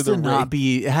 Tie it to the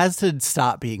rake. It has to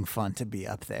stop being fun to be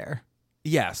up there.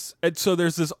 Yes. And so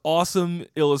there's this awesome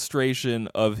illustration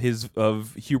of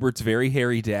Hubert's very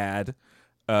hairy dad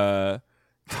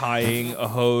tying a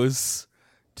hose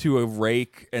to a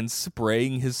rake and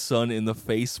spraying his son in the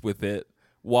face with it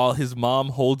while his mom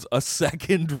holds a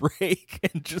second rake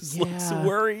and just looks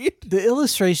worried. The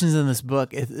illustrations in this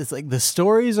book, it's like the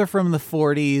stories are from the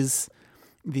 40s,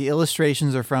 the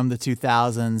illustrations are from the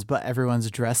 2000s, but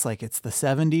everyone's dressed like it's the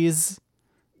 70s.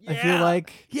 I feel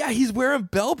like. Yeah, he's wearing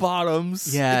bell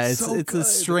bottoms. Yeah, it's a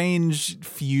strange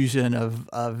fusion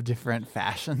of different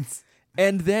fashions.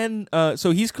 And then,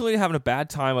 so he's clearly having a bad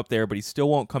time up there, but he still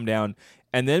won't come down.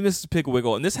 And then Mrs.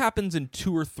 Piggle-Wiggle, and this happens in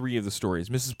 2 or 3 of the stories,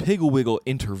 Mrs. Piggle-Wiggle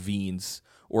intervenes,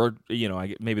 or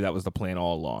maybe that was the plan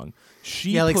all along.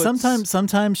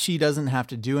 Sometimes she doesn't have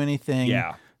to do anything.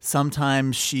 Yeah.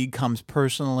 Sometimes she comes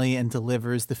personally and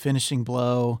delivers the finishing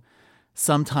blow.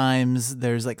 Sometimes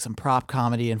there's like some prop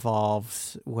comedy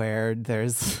involved where there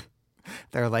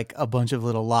are like a bunch of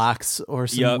little locks or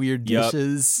some weird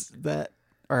dishes that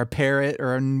are a parrot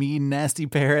or a mean, nasty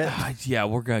parrot. Yeah,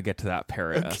 we're going to get to that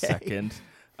parrot in a second.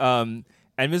 And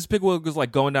Mrs. Piggle was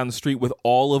like going down the street with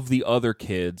all of the other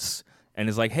kids and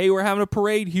is like, hey, we're having a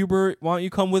parade, Hubert. Why don't you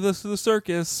come with us to the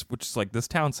circus? Which is like, this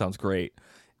town sounds great.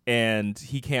 And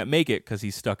he can't make it because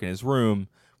he's stuck in his room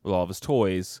with all of his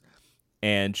toys.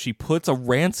 And she puts a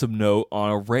ransom note on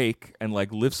a rake and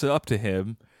like lifts it up to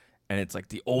him. And it's like,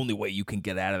 the only way you can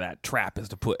get out of that trap is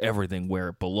to put everything where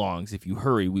it belongs. If you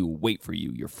hurry, we will wait for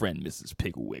you, your friend, Mrs.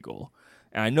 Piggle-Wiggle.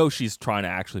 And I know she's trying to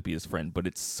actually be his friend, but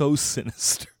it's so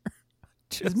sinister.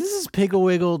 Is Mrs.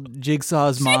 Piggle-Wiggle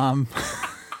Jigsaw's mom?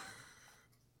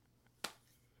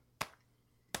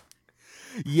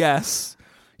 Yes.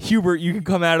 Hubert, you can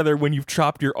come out of there when you've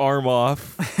chopped your arm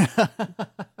off.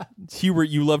 Hubert,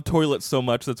 you love toilets so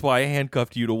much, that's why I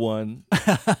handcuffed you to one.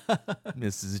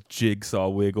 Mrs. Jigsaw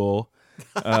Wiggle.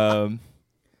 So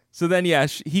then,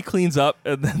 he cleans up,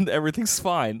 and then everything's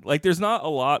fine. Like, there's not a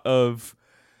lot of...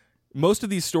 Most of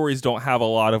these stories don't have a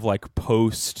lot of, like,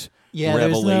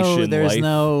 post-revelation. There's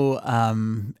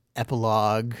no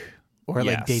epilogue or,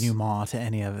 like, denouement to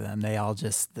any of them. They all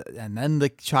just... And then the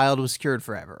child was cured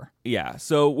forever. Yeah,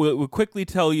 so we'll quickly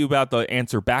tell you about the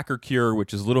answer backer cure,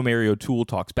 which is Little Mary O'Toole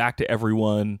talks back to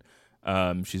everyone.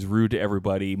 She's rude to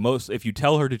everybody. If you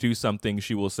tell her to do something,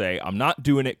 she will say, I'm not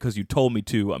doing it because you told me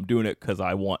to. I'm doing it because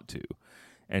I want to.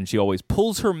 And she always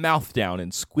pulls her mouth down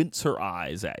and squints her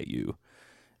eyes at you.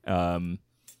 And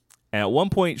at one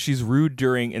point, she's rude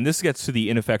during, and this gets to the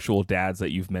ineffectual dads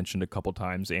that you've mentioned a couple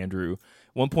times, Andrew. At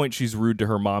one point, she's rude to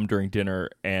her mom during dinner,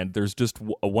 and there's just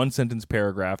a one-sentence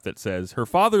paragraph that says, her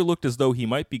father looked as though he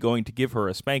might be going to give her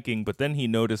a spanking, but then he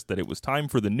noticed that it was time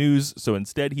for the news, so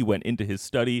instead he went into his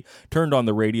study, turned on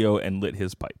the radio, and lit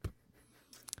his pipe.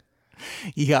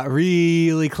 He got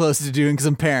really close to doing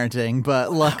some parenting,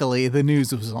 but luckily the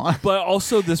news was on. But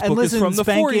also, this book is from the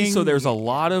 40s, so there's a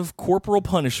lot of corporal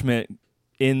punishment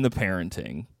in the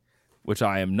parenting, which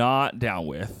I am not down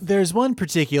with. There's one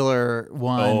particular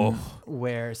one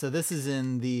where, so this is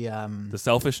in the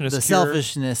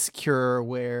selfishness cure,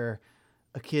 where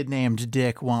a kid named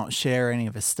Dick won't share any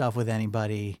of his stuff with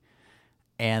anybody,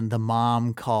 and the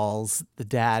mom calls the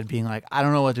dad being like, I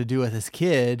don't know what to do with this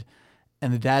kid.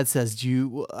 And the dad says,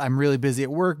 I'm really busy at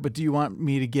work, but do you want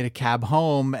me to get a cab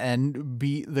home and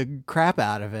beat the crap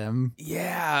out of him?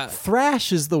 Yeah.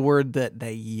 Thrash is the word that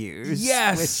they use.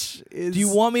 Yes. Do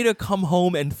you want me to come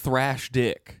home and thrash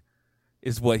Dick?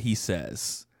 Is what he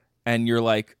says. And you're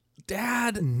like,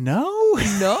 Dad. No.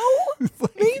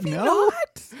 Maybe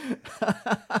not.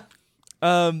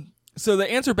 So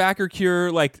the answer backer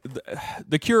cure, like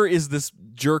the cure is this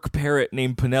jerk parrot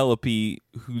named Penelope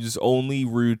who's only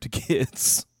rude to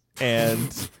kids.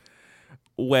 And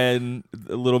when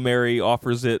little Mary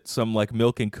offers it some like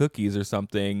milk and cookies or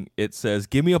something, it says,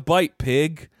 give me a bite,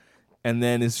 pig. and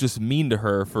then is just mean to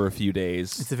her for a few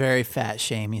days. It's a very fat,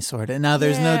 shamey sort of. Now,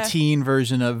 there's no teen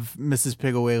version of Mrs.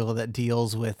 Piggle-Wiggle that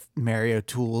deals with Mary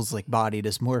O'Toole's like body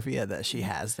dysmorphia that she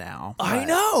has now. I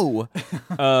know.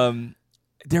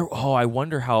 I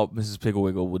wonder how Mrs.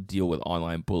 Piggle-Wiggle would deal with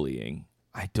online bullying.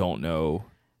 I don't know.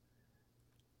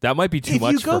 That might be too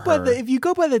much for her. If you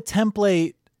go by the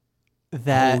template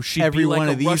that every one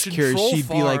of these cures, she'd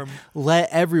be like, let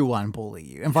everyone bully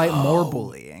you. Invite more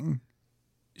bullying.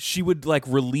 She would like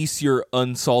release your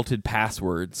unsalted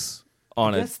passwords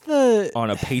on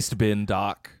a paste bin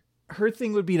doc. Her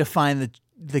thing would be to find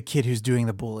the kid who's doing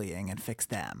the bullying and fix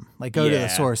them. Like go to the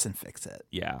source and fix it.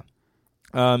 Yeah.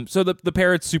 So the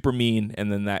parrot's super mean,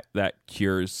 and then that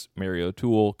cures Mary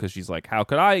O'Toole because she's like, how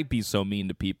could I be so mean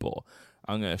to people?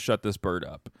 I'm gonna shut this bird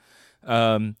up.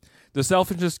 The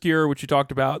selfishness cure, which you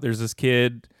talked about, there's this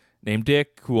kid named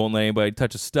Dick who won't let anybody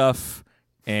touch his stuff,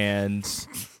 and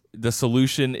the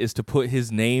solution is to put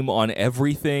his name on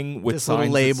everything with just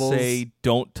signs labels that say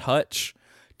 "Don't touch,"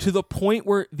 to the point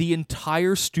where the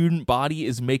entire student body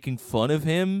is making fun of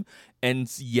him and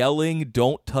yelling,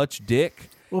 "Don't touch Dick."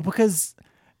 Well, because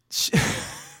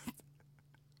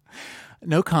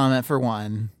no comment for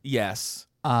one. Yes.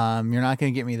 You're not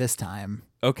going to get me this time.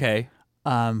 Okay.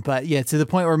 But yeah, to the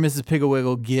point where Mrs.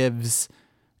 Piggle-Wiggle gives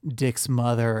Dick's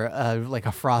mother like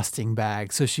a frosting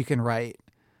bag so she can write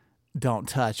 "Don't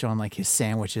touch" on like his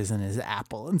sandwiches and his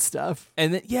apple and stuff.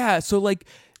 And then, so like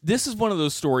this is one of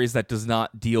those stories that does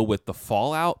not deal with the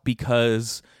fallout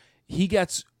because he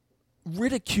gets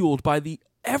ridiculed by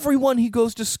everyone he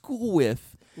goes to school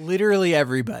with. Literally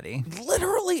everybody.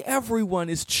 Literally everyone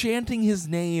is chanting his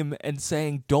name and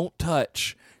saying "Don't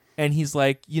touch." And he's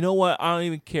like, you know what? I don't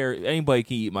even care. Anybody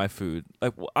can eat my food.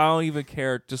 Like, I don't even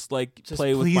care. Just play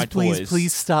with my toys.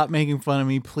 Please stop making fun of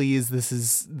me. Please, this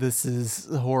is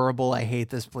horrible. I hate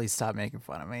this. Please stop making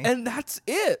fun of me. And that's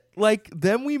it. Like,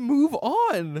 then we move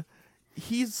on.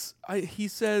 He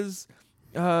says,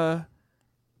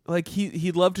 like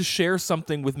he'd love to share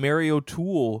something with Mary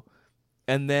O'Toole,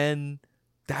 and then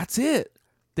that's it.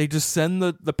 They just send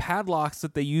the padlocks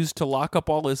that they used to lock up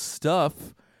all his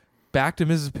stuff back to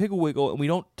Mrs. Piggle-Wiggle, and we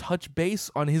don't touch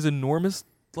base on his enormous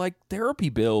like therapy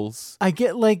bills. I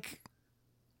get like,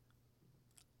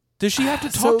 does she have to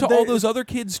talk to all those other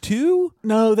kids too?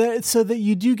 No, so that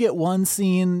you do get one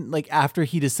scene like after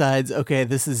he decides, okay,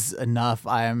 this is enough.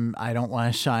 I don't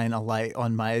want to shine a light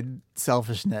on my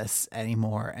selfishness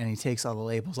anymore, and he takes all the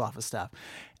labels off of stuff.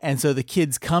 And so the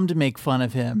kids come to make fun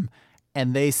of him,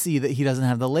 and they see that he doesn't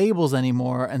have the labels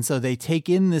anymore, and so they take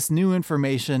in this new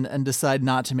information and decide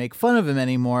not to make fun of him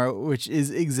anymore, which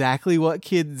is exactly what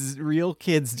real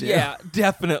kids do. Yeah,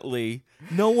 definitely.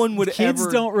 No one would Kids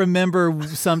don't remember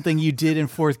something you did in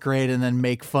 4th grade and then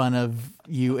make fun of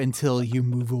you until you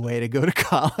move away to go to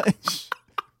college.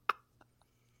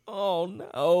 Oh,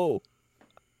 no.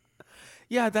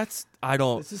 Yeah, it's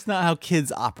just not how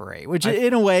kids operate, which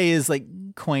in a way is like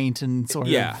quaint and sort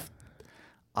of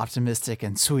optimistic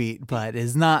and sweet, but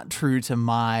is not true to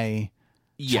my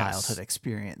childhood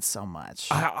experience so much.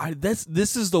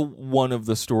 This is the one of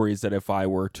the stories that if I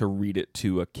were to read it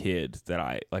to a kid that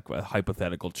I like, a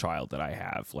hypothetical child that I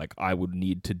have, like I would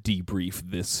need to debrief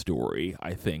this story,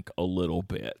 I think, a little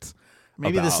bit.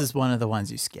 Maybe this is one of the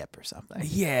ones you skip or something.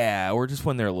 Yeah, or just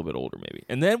when they're a little bit older, maybe.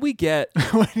 And then we get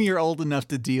when you're old enough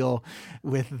to deal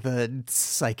with the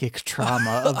psychic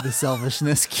trauma of the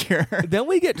selfishness cure. Then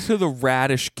we get to the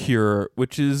radish cure,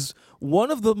 which is one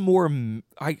of the more,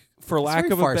 for lack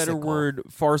of a better word,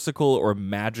 farcical or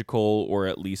magical, or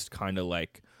at least kind of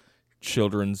like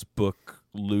children's book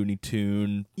Looney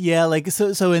Tune. Yeah, like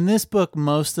so in this book,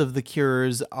 most of the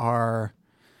cures are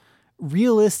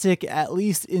realistic, at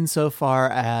least insofar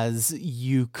as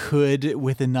you could,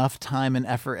 with enough time and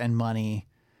effort and money,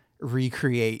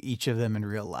 recreate each of them in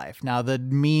real life. Now, the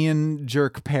mean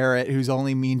jerk parrot who's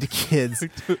only mean to kids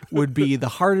would be the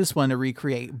hardest one to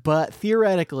recreate, but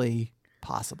theoretically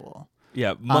possible.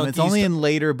 Yeah, it's only in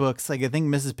later books, like I think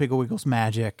Mrs. Piggle-Wiggle's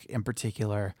Magic in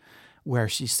particular, where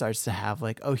she starts to have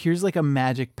like, oh, here's like a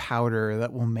magic powder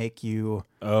that will make you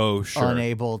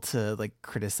unable to like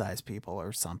criticize people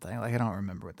or something. Like I don't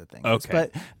remember what the thing is.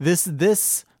 But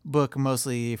this book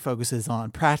mostly focuses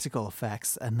on practical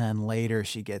effects, and then later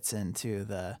she gets into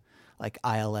the like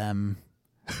ILM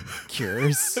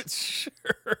cures. Sure.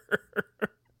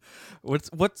 What's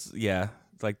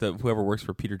it's like the whoever works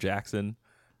for Peter Jackson.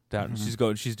 Down, she's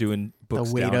doing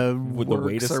books down with the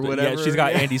Weta or whatever. Yeah, she's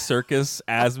got Andy Serkis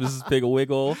as Mrs.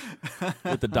 Piggle-Wiggle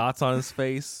with the dots on his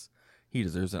face. He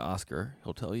deserves an Oscar,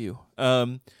 he'll tell you.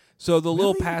 So the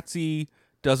little Patsy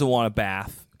doesn't want a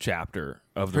bath chapter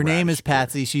of the Her name Radish is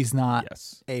Patsy. She's not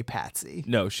Yes. a Patsy.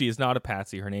 No, she is not a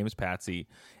Patsy. Her name is Patsy.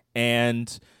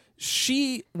 And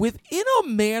she, within a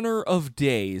manner of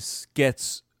days,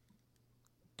 gets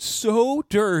so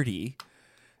dirty.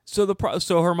 So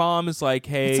her mom is like,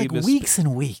 "Hey, It's like Miss weeks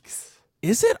and weeks.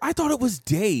 Is it? I thought it was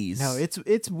days." No,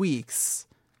 it's weeks.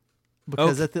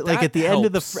 Because Okay, at the end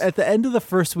of helps. the end of the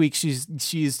first week,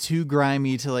 she's too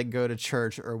grimy to like go to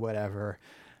church or whatever,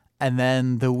 and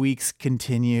then the weeks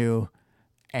continue,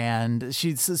 and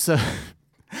she's so.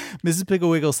 Mrs.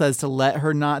 Piggle-Wiggle says to let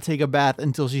her not take a bath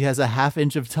until she has a ½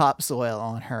 inch of topsoil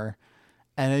on her,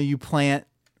 and then you plant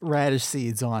radish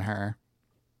seeds on her,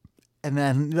 and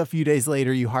then a few days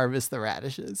later you harvest the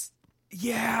radishes.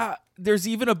 Yeah, there's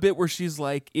even a bit where she's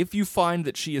like, "If you find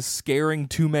that she is scaring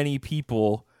too many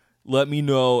people, let me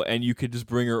know, and you could just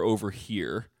bring her over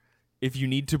here. If you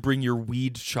need to bring your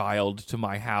weed child to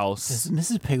my house." Does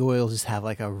Mrs. Piggle-Wiggle just have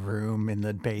like a room in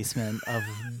the basement of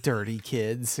dirty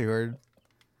kids who are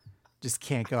just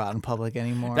can't go out in public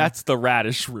anymore? That's the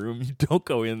radish room. You don't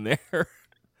go in there.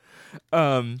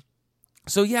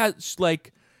 So yeah, it's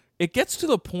like it gets to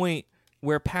the point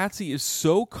where Patsy is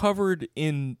so covered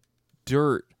in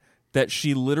dirt that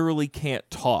she literally can't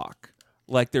talk.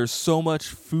 Like there's so much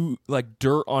food, like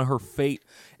dirt on her face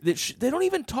that they don't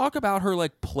even talk about her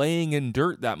like playing in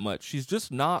dirt that much. She's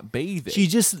just not bathing. She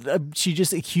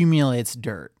just accumulates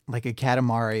dirt, like a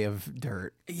Katamari of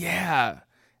dirt. Yeah.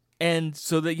 And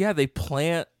so they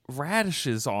plant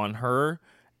radishes on her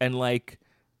and like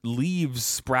leaves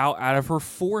sprout out of her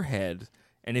forehead.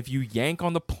 And if you yank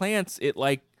on the plants, it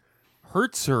like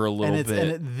hurts her a little bit.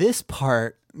 And at this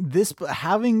part,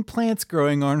 having plants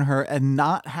growing on her and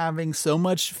not having so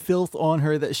much filth on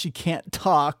her that she can't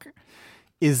talk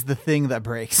is the thing that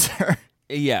breaks her.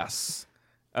 Yes.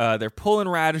 They're pulling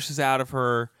radishes out of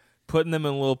her, putting them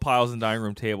in little piles on the dining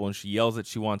room table, and she yells that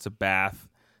she wants a bath.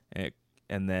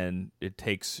 And then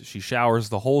she showers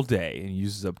the whole day and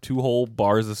uses up 2 whole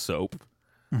bars of soap.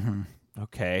 Mm-hmm.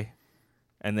 Okay.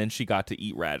 And then she got to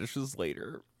eat radishes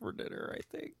later for dinner, I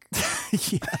think.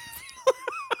 Yeah.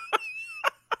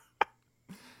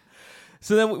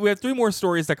 So then we have 3 more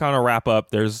stories that kind of wrap up.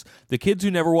 There's the kids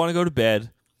who never want to go to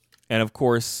bed. And of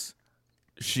course,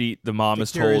 the mom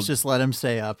is told, just let them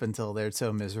stay up until they're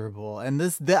so miserable. And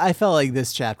I felt like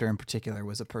this chapter in particular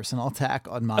was a personal attack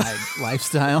on my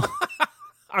lifestyle.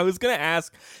 I was going to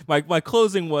ask, my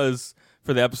closing was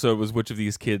for the episode was, which of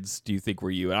these kids do you think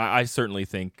were you? And I certainly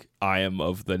think I am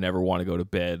of the never want to go to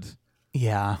bed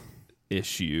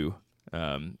issue.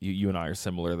 You and I are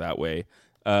similar that way.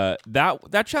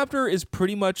 That chapter is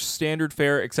pretty much standard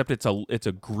fare, except it's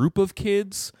a group of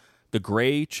kids, the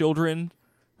gray children,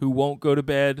 who won't go to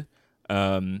bed.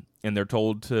 And they're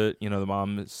told to, the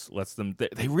mom lets them.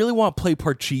 They really want to play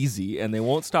Parcheesi, and they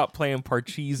won't stop playing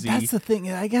Parcheesi. That's the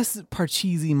thing. I guess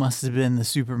Parcheesi must have been the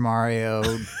Super Mario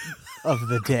of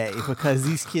the day, because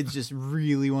these kids just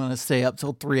really want to stay up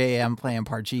till 3 a.m. playing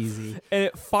Parcheesi. And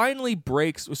it finally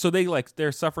breaks. So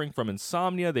they're suffering from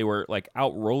insomnia. They were like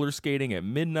out roller skating at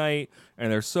midnight,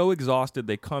 and they're so exhausted.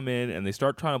 They come in and they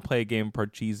start trying to play a game of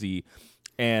Parcheesi,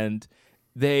 and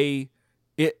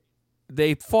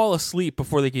they fall asleep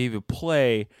before they can even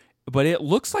play, but it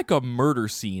looks like a murder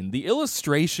scene. The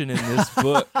illustration in this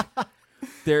book,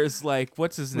 there's like,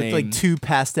 what's his name? With like 2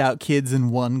 passed out kids and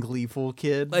 1 gleeful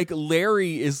kid. Like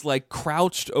Larry is like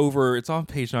crouched over, it's on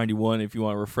page 91 if you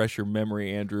want to refresh your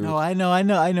memory, Andrew. No, I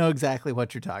know exactly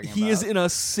what you're talking about. He is in a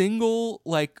single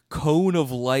like cone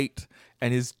of light,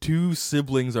 and his 2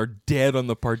 siblings are dead on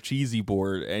the Parcheesi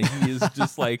board, and he is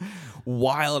just like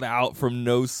wild out from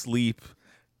no sleep.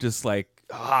 Just like,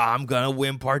 I'm gonna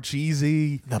win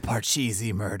Parcheesi. The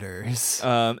Parcheesi murders.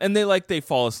 And they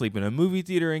fall asleep in a movie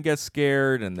theater and get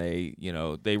scared, and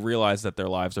they realize that their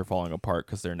lives are falling apart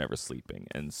because they're never sleeping,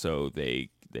 and so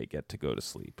they get to go to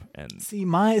sleep. And see,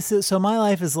 my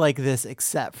life is like this,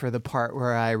 except for the part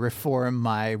where I reform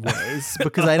my ways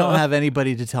because I don't have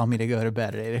anybody to tell me to go to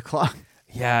bed at 8:00.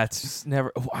 Yeah, it's just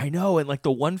never. I know, and like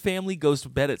the one family goes to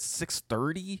bed at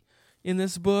 6:30. In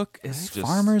this book, it's just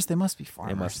farmers. They must be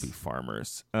farmers. They must be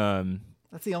farmers.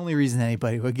 That's the only reason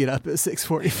anybody would get up at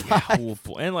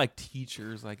 6:45. Yeah, and like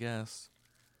teachers, I guess.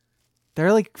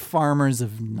 They're like farmers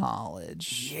of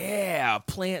knowledge. Yeah,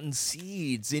 planting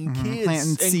seeds in kids planting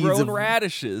and seeds growing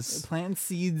radishes. Planting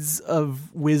seeds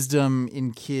of wisdom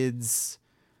in kids'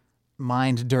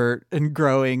 mind dirt and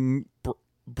growing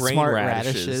brain smart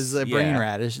radishes. Brain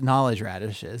radish, knowledge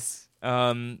radishes.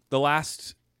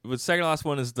 The second to last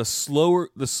one is the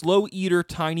slow eater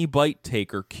tiny bite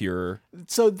taker cure.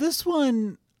 So this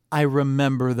one I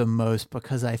remember the most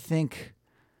because I think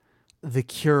the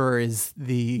cure is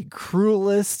the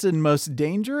cruelest and most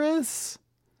dangerous.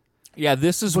 Yeah,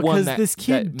 this is Because one that, this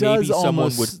kid that does maybe someone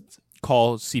almost- would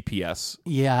call CPS.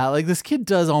 Yeah, like this kid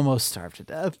does almost starve to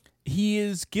death. He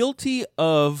is guilty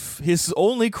of his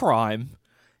only crime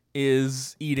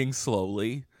is eating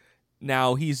slowly.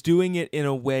 Now, he's doing it in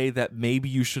a way that maybe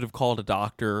you should have called a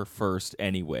doctor first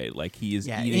anyway. Like, he is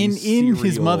eating in his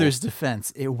cereal. mother's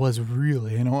defense, it was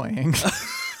really annoying.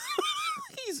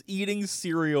 He's eating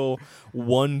cereal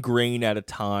 1 grain at a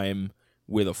time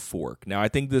with a fork. Now, I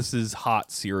think this is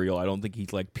hot cereal. I don't think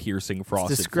he's like piercing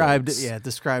frosted flakes.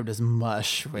 Described as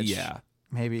mush, which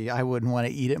maybe I wouldn't want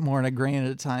to eat it more than a grain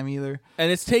at a time either.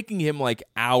 And it's taking him like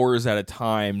hours at a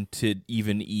time to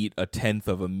even eat a 10th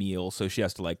of a meal. So she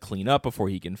has to like clean up before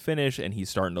he can finish, and he's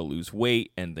starting to lose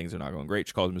weight and things are not going great.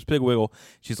 She calls him his Piggle-Wiggle.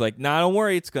 She's like, nah, don't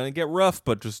worry. It's going to get rough,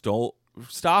 but just don't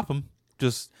stop him.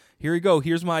 Just here you go.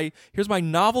 Here's my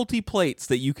novelty plates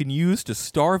that you can use to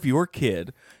starve your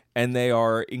kid. And they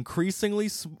are increasingly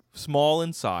small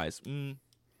in size.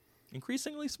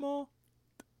 Increasingly small?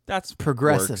 That's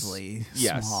Progressively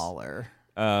works. smaller.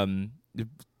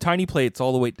 Tiny plates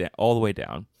all the way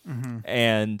down. Mm-hmm.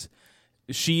 And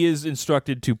she is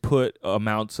instructed to put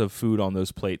amounts of food on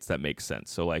those plates that make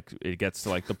sense. So like it gets to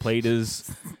like the plate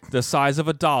is the size of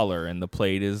 $1 and the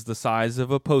plate is the size of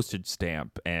a postage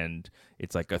stamp and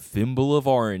it's like a thimble of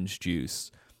orange juice.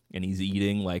 And he's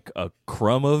eating like a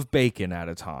crumb of bacon at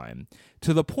a time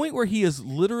to the point where he is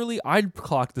literally, I'd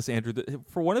clock this, Andrew, that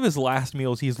for one of his last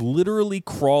meals, he's literally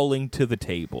crawling to the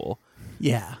table.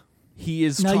 Yeah. He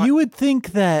is. Now, you would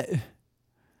think that,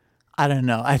 I don't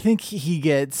know, I think he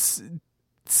gets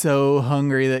so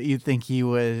hungry that you'd think he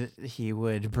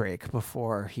would break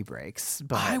before he breaks.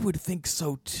 But I would think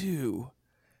so too.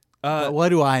 But what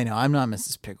do I know? I'm not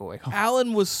Mrs. Piggle-Wiggle.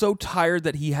 Alan was so tired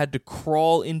that he had to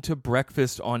crawl into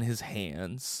breakfast on his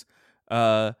hands.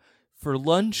 For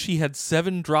lunch, he had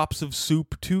 7 drops of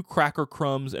soup, 2 cracker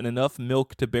crumbs, and enough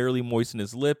milk to barely moisten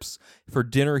his lips. For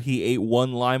dinner, he ate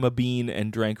 1 lima bean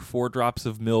and drank 4 drops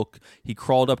of milk. He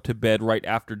crawled up to bed right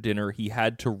after dinner. He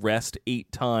had to rest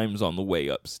 8 times on the way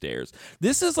upstairs.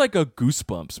 This is like a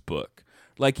Goosebumps book.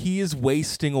 Like, he is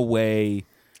wasting away.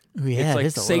 Yeah,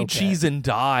 it's like say cheese and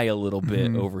die a little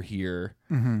bit over here.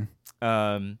 Mm-hmm.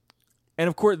 And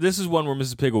of course, this is one where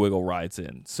Mrs. Piggle-Wiggle rides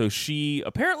in. So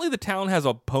apparently the town has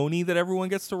a pony that everyone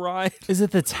gets to ride. Is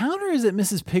it the town or is it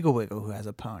Mrs. Piggle-Wiggle who has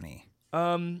a pony?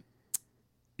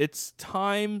 It's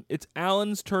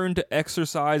Alan's turn to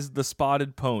exercise the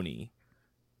spotted pony.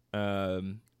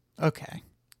 Okay.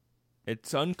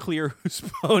 It's unclear whose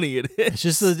pony it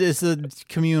is. It's a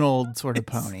communal sort of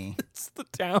pony. It's the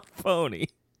town pony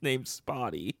named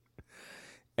Spotty.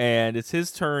 And it's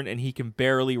his turn, and he can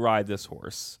barely ride this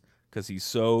horse because he's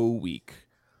so weak.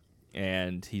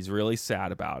 And he's really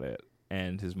sad about it.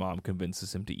 And his mom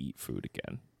convinces him to eat food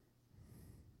again.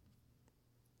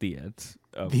 The end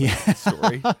of the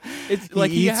story. It's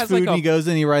like he eats has food like he goes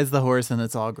and he rides the horse and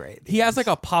it's all great. He has like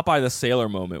a Popeye the Sailor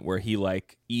moment where he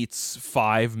like eats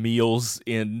 5 meals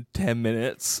in 10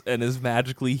 minutes and is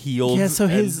magically healed. Yeah, so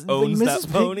and owns that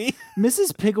pony.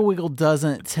 Mrs. Piggle-Wiggle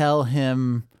doesn't tell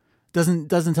him,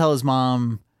 doesn't tell his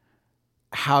mom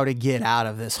how to get out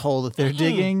of this hole that they're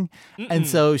digging, and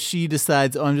so she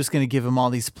decides, I'm just going to give him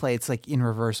all these plates like in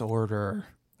reverse order.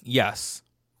 Yes,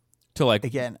 to like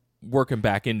again. Work him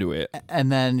back into it.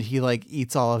 And then he like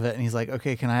eats all of it and he's like,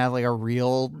 okay, can I have like a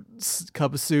real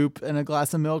cup of soup and a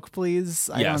glass of milk,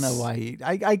 please? I don't know why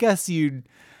I guess you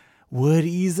would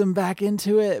ease him back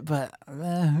into it, but I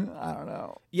don't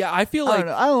know. Yeah, I feel like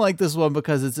I don't like this one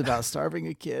because it's about starving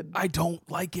a kid. I don't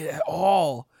like it at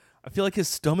all. I feel like his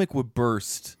stomach would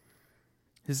burst.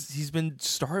 He's been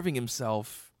starving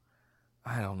himself.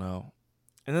 I don't know.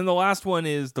 And then the last one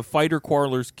is The Fighter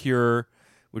Quarrelers Cure,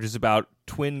 which is about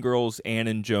twin girls, Anne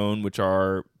and Joan, which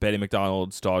are Betty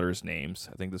MacDonald's daughters' names.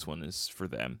 I think this one is for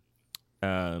them.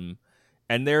 And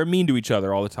they're mean to each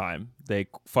other all the time. They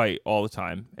fight all the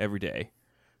time, every day.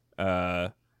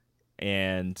 And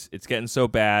it's getting so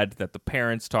bad that the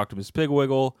parents talk to Miss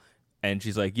Piggle-Wiggle, and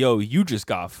she's like, yo, you just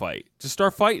gotta fight. Just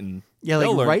start fighting. Yeah,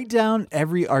 like write down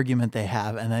every argument they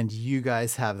have, and then you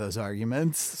guys have those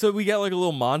arguments. So we get like a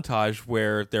little montage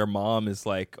where their mom is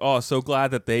like, "Oh, so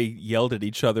glad that they yelled at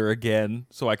each other again,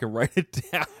 so I can write it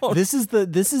down." This is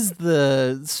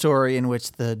the story in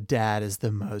which the dad is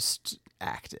the most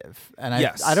active, and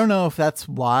I don't know if that's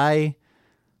why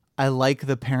I like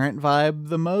the parent vibe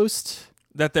the most.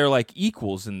 That they're like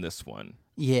equals in this one.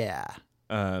 Yeah.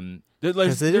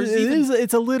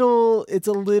 It's a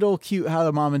little cute how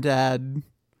the mom and dad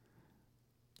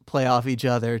play off each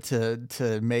other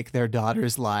to make their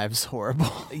daughters' lives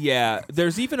horrible. Yeah,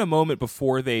 there's even a moment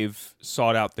before they've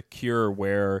sought out the cure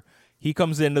where he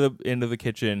comes into the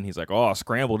kitchen. He's like, "Oh,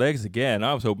 scrambled eggs again.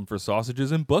 I was hoping for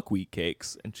sausages and buckwheat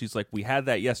cakes." And she's like, "We had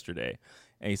that yesterday."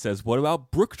 And he says, "What about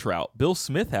brook trout? Bill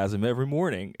Smith has him every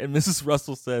morning." And Mrs.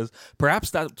 Russell says, "Perhaps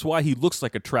that's why he looks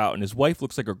like a trout and his wife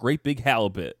looks like a great big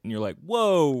halibut." And you're like,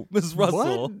 "Whoa, Mrs.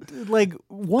 Russell." What? Like,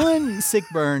 one, sick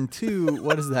burn. Two,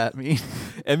 what does that mean?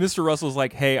 And Mr. Russell's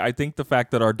like, "Hey, I think the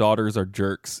fact that our daughters are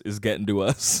jerks is getting to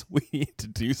us. We need to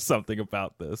do something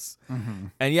about this." Mm-hmm.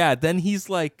 And yeah, then he's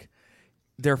like,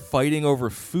 they're fighting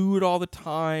over food all the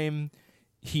time.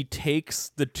 He takes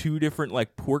the two different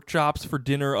like pork chops for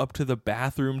dinner up to the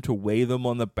bathroom to weigh them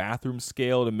on the bathroom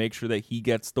scale to make sure that he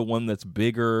gets the one that's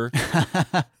bigger.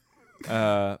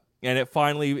 And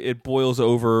it boils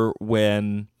over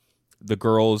when the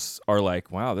girls are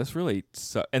like, "Wow, this really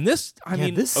sucks." And this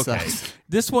sucks.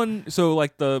 This one, so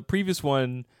like the previous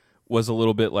one was a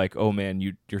little bit like, "Oh man,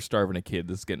 you're starving a kid.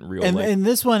 This is getting real." And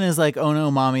this one is like, "Oh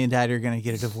no, mommy and daddy are going to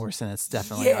get a divorce and it's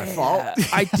definitely our fault."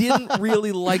 I didn't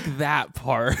really like that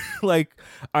part. Like,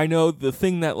 I know the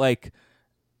thing that like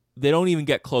they don't even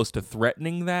get close to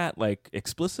threatening that like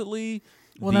explicitly.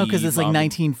 Well, no, because it's like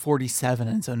 1947,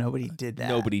 and so nobody did that.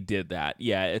 Nobody did that.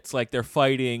 Yeah, it's like they're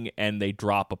fighting and they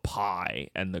drop a pie,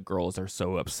 and the girls are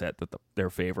so upset that their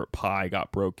favorite pie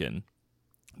got broken.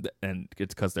 And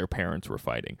it's because their parents were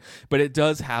fighting. But it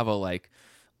does have a like,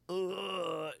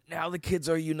 now the kids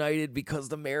are united because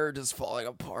the marriage is falling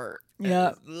apart.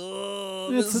 Yeah.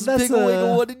 Mrs.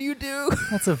 Piggle-Wiggle, what did you do?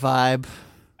 That's a vibe.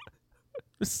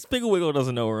 Mrs. Piggle-Wiggle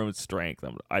doesn't know her own strength,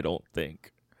 I don't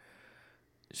think.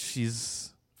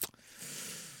 She's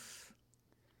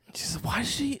why does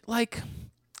she like...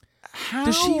 How?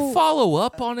 Does she follow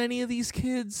up on any of these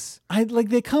kids?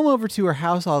 They come over to her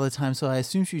house all the time, so I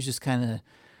assume she's just kind of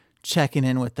checking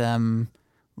in with them,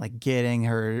 like getting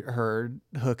her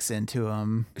hooks into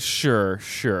them. Sure.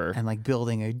 And like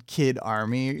building a kid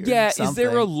army. Yeah, something. Is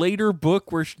there a later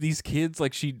book where these kids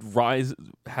like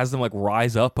has them like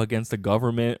rise up against the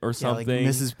government or something? Like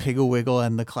Mrs. Piggle-Wiggle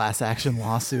and the class action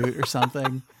lawsuit or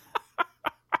something.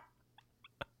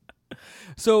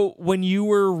 So when you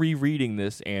were rereading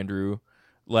this, Andrew,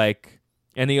 like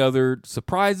any other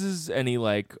surprises? Any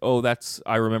like,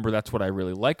 I remember that's what I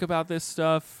really like about this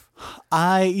stuff.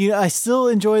 I still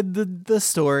enjoyed the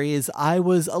stories. I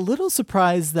was a little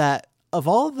surprised that of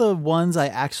all the ones I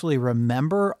actually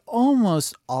remember,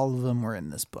 almost all of them were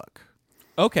in this book.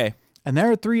 Okay. And there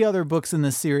are 3 other books in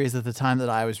this series at the time that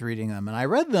I was reading them, and I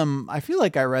read them. I feel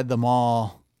like I read them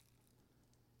all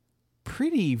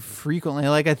pretty frequently.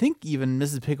 Like, I think even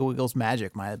Mrs. Piggle-Wiggle's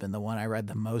Magic might have been the one I read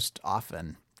the most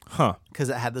often. Huh. Because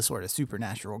it had the sort of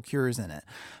supernatural cures in it.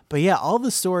 But yeah, all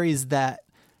the stories that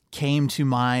came to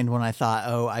mind when I thought,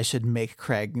 I should make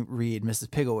Craig read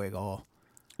Mrs. Piggle-Wiggle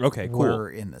were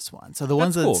in this one. So the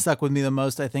ones that stuck with me the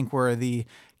most, I think, were the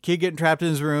kid getting trapped in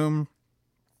his room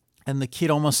and the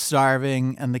kid almost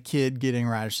starving and the kid getting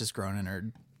radishes grown in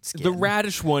her skin. The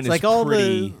radish one is like all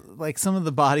pretty... like some of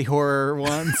the body horror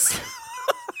ones.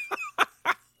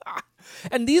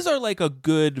 And these are like a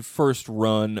good first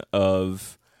run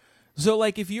of... So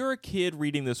like if you're a kid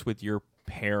reading this with your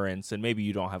parents, and maybe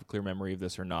you don't have a clear memory of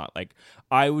this or not, like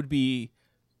I would be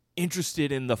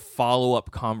interested in the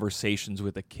follow-up conversations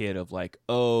with a kid of like,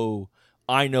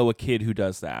 I know a kid who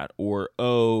does that, or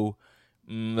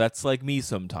that's like me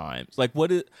sometimes. Like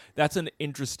that's an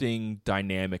interesting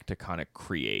dynamic to kind of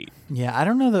create. Yeah, I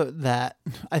don't know that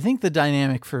I think the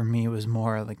dynamic for me was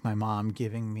more like my mom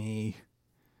giving me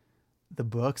the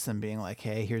books and being like,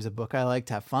 "Hey, here's a book I liked,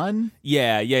 have fun."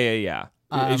 Yeah.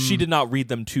 If she did not read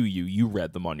them to you, you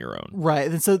read them on your own. Right.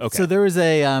 And so there was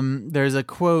there's a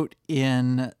quote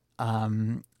in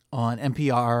on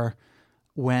NPR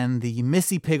when the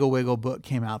Missy Piggle-Wiggle book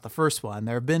came out, the first one.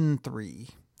 There have been 3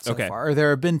 so far. Or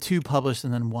there have been 2 published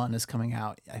and then 1 is coming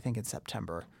out, I think, in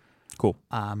September. Cool.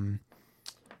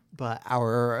 But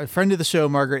our friend of the show,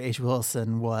 Margaret H.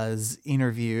 Wilson, was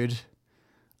interviewed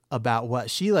about what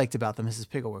she liked about the Mrs.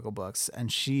 Piggle-Wiggle books.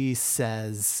 And she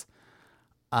says,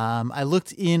 I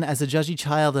looked in as a judgy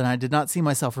child and I did not see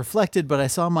myself reflected, but I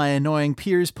saw my annoying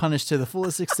peers punished to the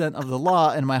fullest extent of the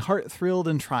law and my heart thrilled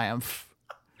in triumph.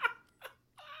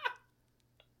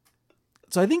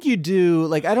 So I think you do,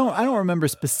 like, I don't remember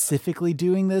specifically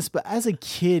doing this, but as a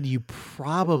kid, you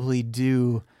probably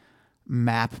do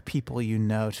map people you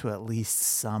know to at least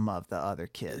some of the other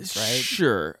kids, right?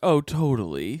 Sure. Oh,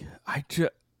 totally. I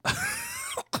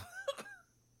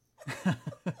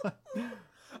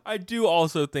do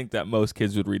also think that most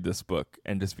kids would read this book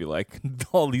and just be like,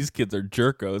 all these kids are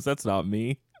jerkos. That's not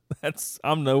me.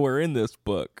 I'm nowhere in this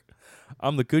book.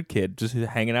 I'm the good kid, just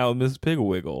hanging out with Mrs.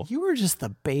 Piggle-Wiggle. You were just the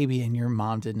baby, and your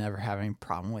mom did never have any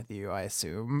problem with you, I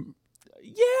assume.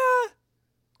 Yeah.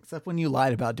 Except when you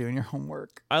lied about doing your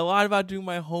homework. I lied about doing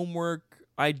my homework.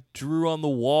 I drew on the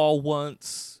wall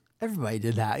once. Everybody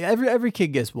did that. Every kid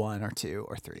gets 1 or 2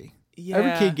 or 3. Yeah.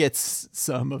 Every kid gets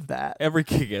some of that. Every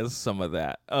kid gets some of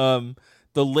that.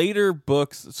 The later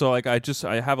books, so like I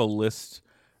have a list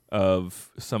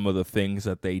of some of the things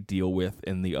that they deal with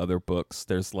in the other books.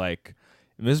 There's like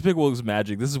Mrs. Piggle-Wiggle's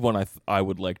Magic. This is one I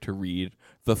would like to read.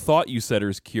 The Thought You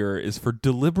Setter's Cure is for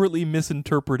deliberately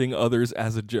misinterpreting others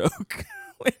as a joke,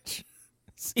 which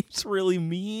seems really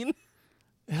mean.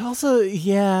 It also,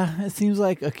 it seems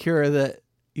like a cure that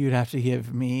you'd have to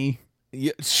give me.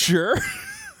 Yeah, sure.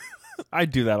 I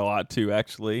do that a lot too,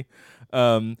 actually.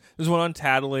 There's one on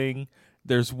tattling.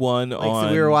 There's one on.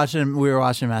 So we were watching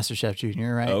MasterChef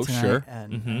Junior, right? Oh, tonight, sure.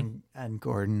 And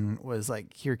Gordon was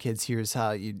like, "Here, kids, here's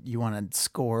how you want to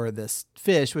score this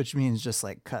fish," which means just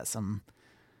like cut some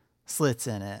slits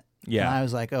in it. Yeah. And I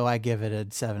was like, "Oh, I give it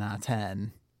a 7 out of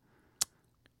 10."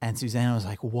 And Susanna was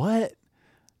like, "What?"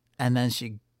 And then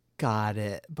she got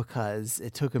it because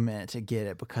it took a minute to get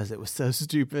it because it was so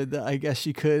stupid that I guess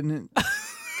she couldn't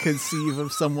conceive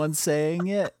of someone saying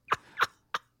it.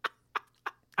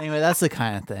 Anyway, that's the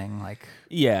kind of thing. Like,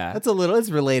 yeah, it's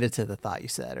related to the Thought You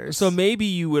Setters. So maybe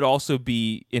you would also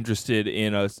be interested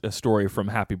in a story from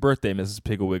Happy Birthday, Mrs.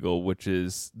 Piggle-Wiggle, which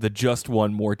is the Just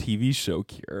One More TV show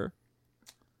cure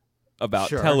about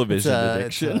television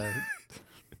addiction.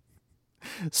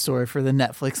 It's a story for the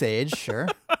Netflix age, sure.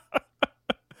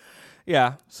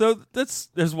 Yeah, so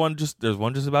there's one just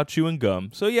about chewing gum.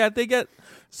 So yeah, they get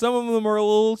some of them are a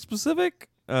little specific,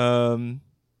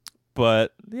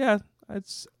 but yeah,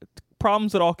 it's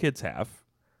problems that all kids have.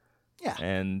 Yeah,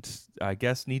 and I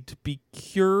guess need to be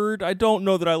cured. I don't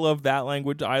know that I love that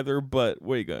language either, but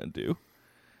what are you gonna do?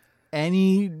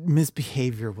 Any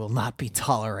misbehavior will not be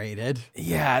tolerated.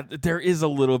 Yeah, there is a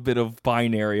little bit of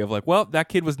binary of like, well, that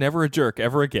kid was never a jerk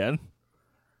ever again.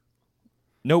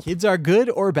 Nope. Kids are good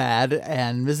or bad,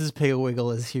 and Mrs. Piggle-Wiggle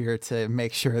is here to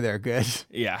make sure they're good.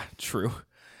 Yeah, true.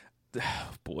 Oh,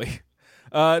 boy.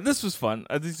 This was fun.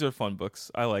 These are fun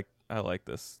books. I like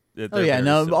this. Silly.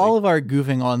 All of our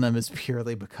goofing on them is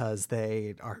purely because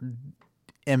they are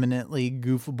eminently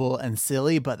goofable and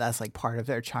silly, but that's like part of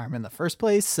their charm in the first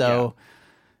place. So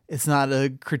It's not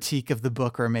a critique of the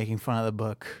book or making fun of the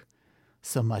book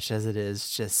so much as it is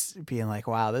just being like,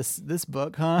 wow, this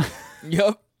book, huh?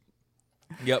 Yep,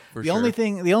 for the sure.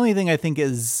 The only thing I think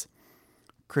is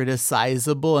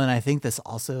criticizable, and I think this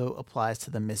also applies to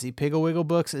the Missy Piggle-Wiggle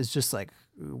books, is just like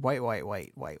white.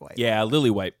 Yeah, lily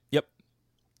white. Yep.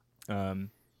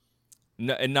 And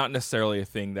not necessarily a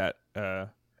thing that you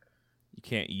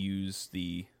can't use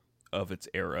the of its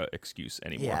era excuse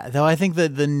anymore. Yeah, though I think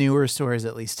that the newer stories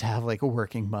at least have like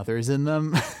working mothers in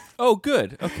them. Oh,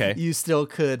 good. Okay. You still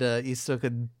could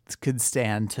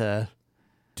stand to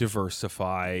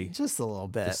diversify just a little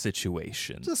bit the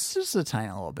situation. Just a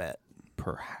tiny little bit.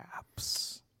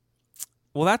 Perhaps.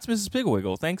 Well, that's Mrs.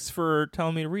 Piggle-Wiggle. Thanks for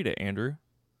telling me to read it, Andrew.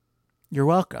 You're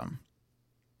welcome.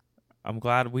 I'm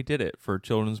glad we did it for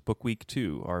Children's Book Week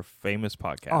 2, our famous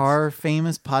podcast. Our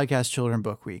famous podcast Children's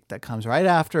Book Week that comes right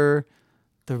after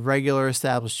the regular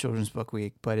established Children's Book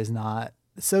Week, but is not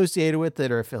associated with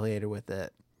it or affiliated with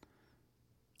it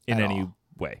in any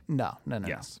way. No.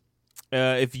 Yes.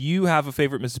 If you have a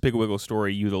favorite Mrs. Piggle-Wiggle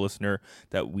story, you, the listener,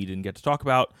 that we didn't get to talk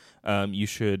about, you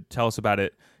should tell us about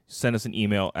it. Send us an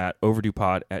email at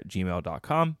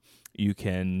overduepod@gmail.com. You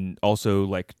can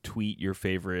also tweet your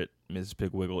favorite Mrs.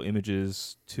 Piggle-Wiggle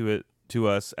images to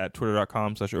us at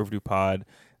twitter.com/overduepod,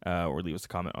 or leave us a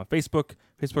comment on Facebook,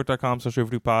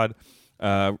 facebook.com/overduepod.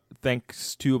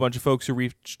 Thanks to a bunch of folks who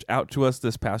reached out to us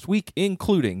this past week,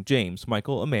 including James,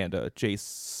 Michael, Amanda,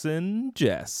 Jason,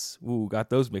 Jess. Ooh, got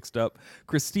those mixed up.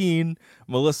 Christine,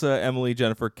 Melissa, Emily,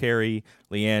 Jennifer, Carrie,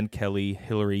 Leanne, Kelly,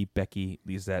 Hillary, Becky,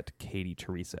 Lisette, Katie,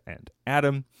 Teresa, and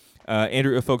Adam.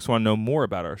 Andrew, if folks want to know more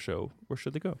about our show, where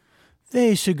should they go?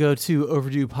 They should go to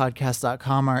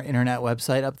overduepodcast.com, our internet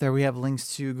website. Up there we have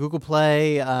links to Google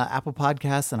Play, Apple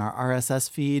Podcasts, and our RSS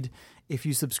feed. If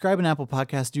you subscribe on Apple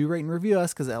Podcasts, do rate and review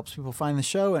us because it helps people find the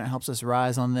show and it helps us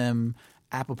rise on them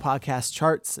Apple Podcast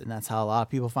charts, and that's how a lot of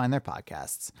people find their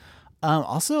podcasts.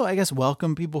 Also, I guess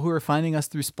welcome people who are finding us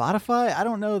through Spotify. I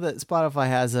don't know that Spotify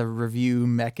has a review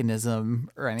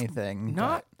mechanism or anything.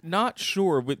 Not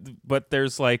sure, but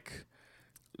there's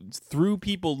through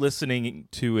people listening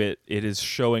to it, it is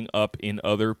showing up in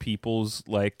other people's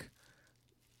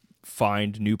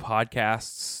find new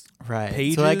podcasts Right.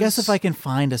 pages. So I guess if I can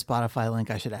find a Spotify link,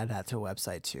 I should add that to a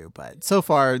website too. But so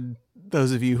far,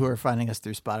 those of you who are finding us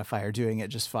through Spotify are doing it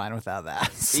just fine without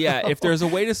that. So. Yeah, if there's a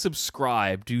way to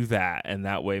subscribe, do that, and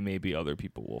that way maybe other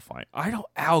people will find.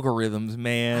 Algorithms,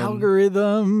 man.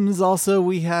 Algorithms. Also,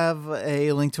 we have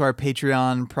a link to our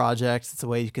Patreon project. It's a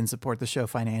way you can support the show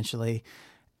financially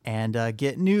and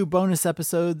get new bonus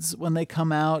episodes when they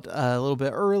come out a little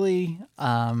bit early,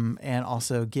 and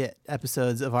also get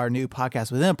episodes of our new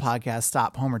podcast within a podcast,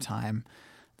 Stop Homer Time,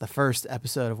 the first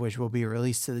episode of which will be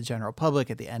released to the general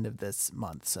public at the end of this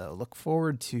month. So look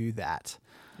forward to that.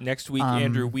 Next week,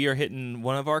 Andrew, we are hitting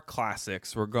one of our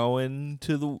classics. We're going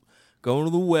to the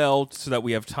well so that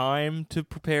we have time to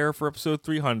prepare for episode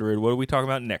 300. What are we talking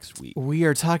about next week? We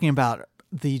are talking about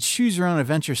the Choose Your Own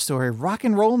Adventure story, Rock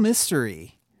and Roll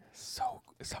Mystery.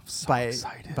 I'm so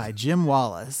excited. By Jim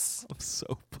Wallace. I'm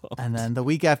so pumped. And then the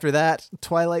week after that,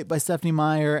 Twilight by Stephanie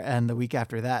Meyer. And the week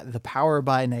after that, The Power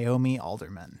by Naomi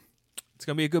Alderman. It's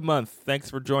going to be a good month. Thanks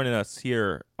for joining us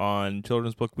here on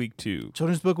Children's Book Week 2.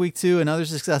 Children's Book Week 2, another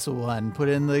successful one. Put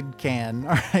it in the can.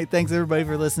 All right. Thanks, everybody,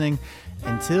 for listening.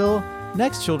 Until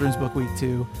next Children's Book Week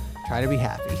 2, try to be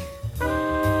happy.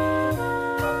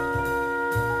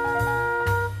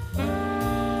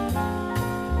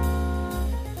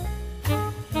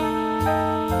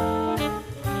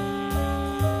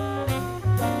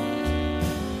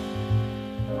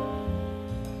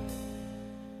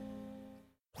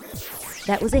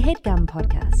 That was a HeadGum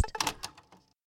podcast.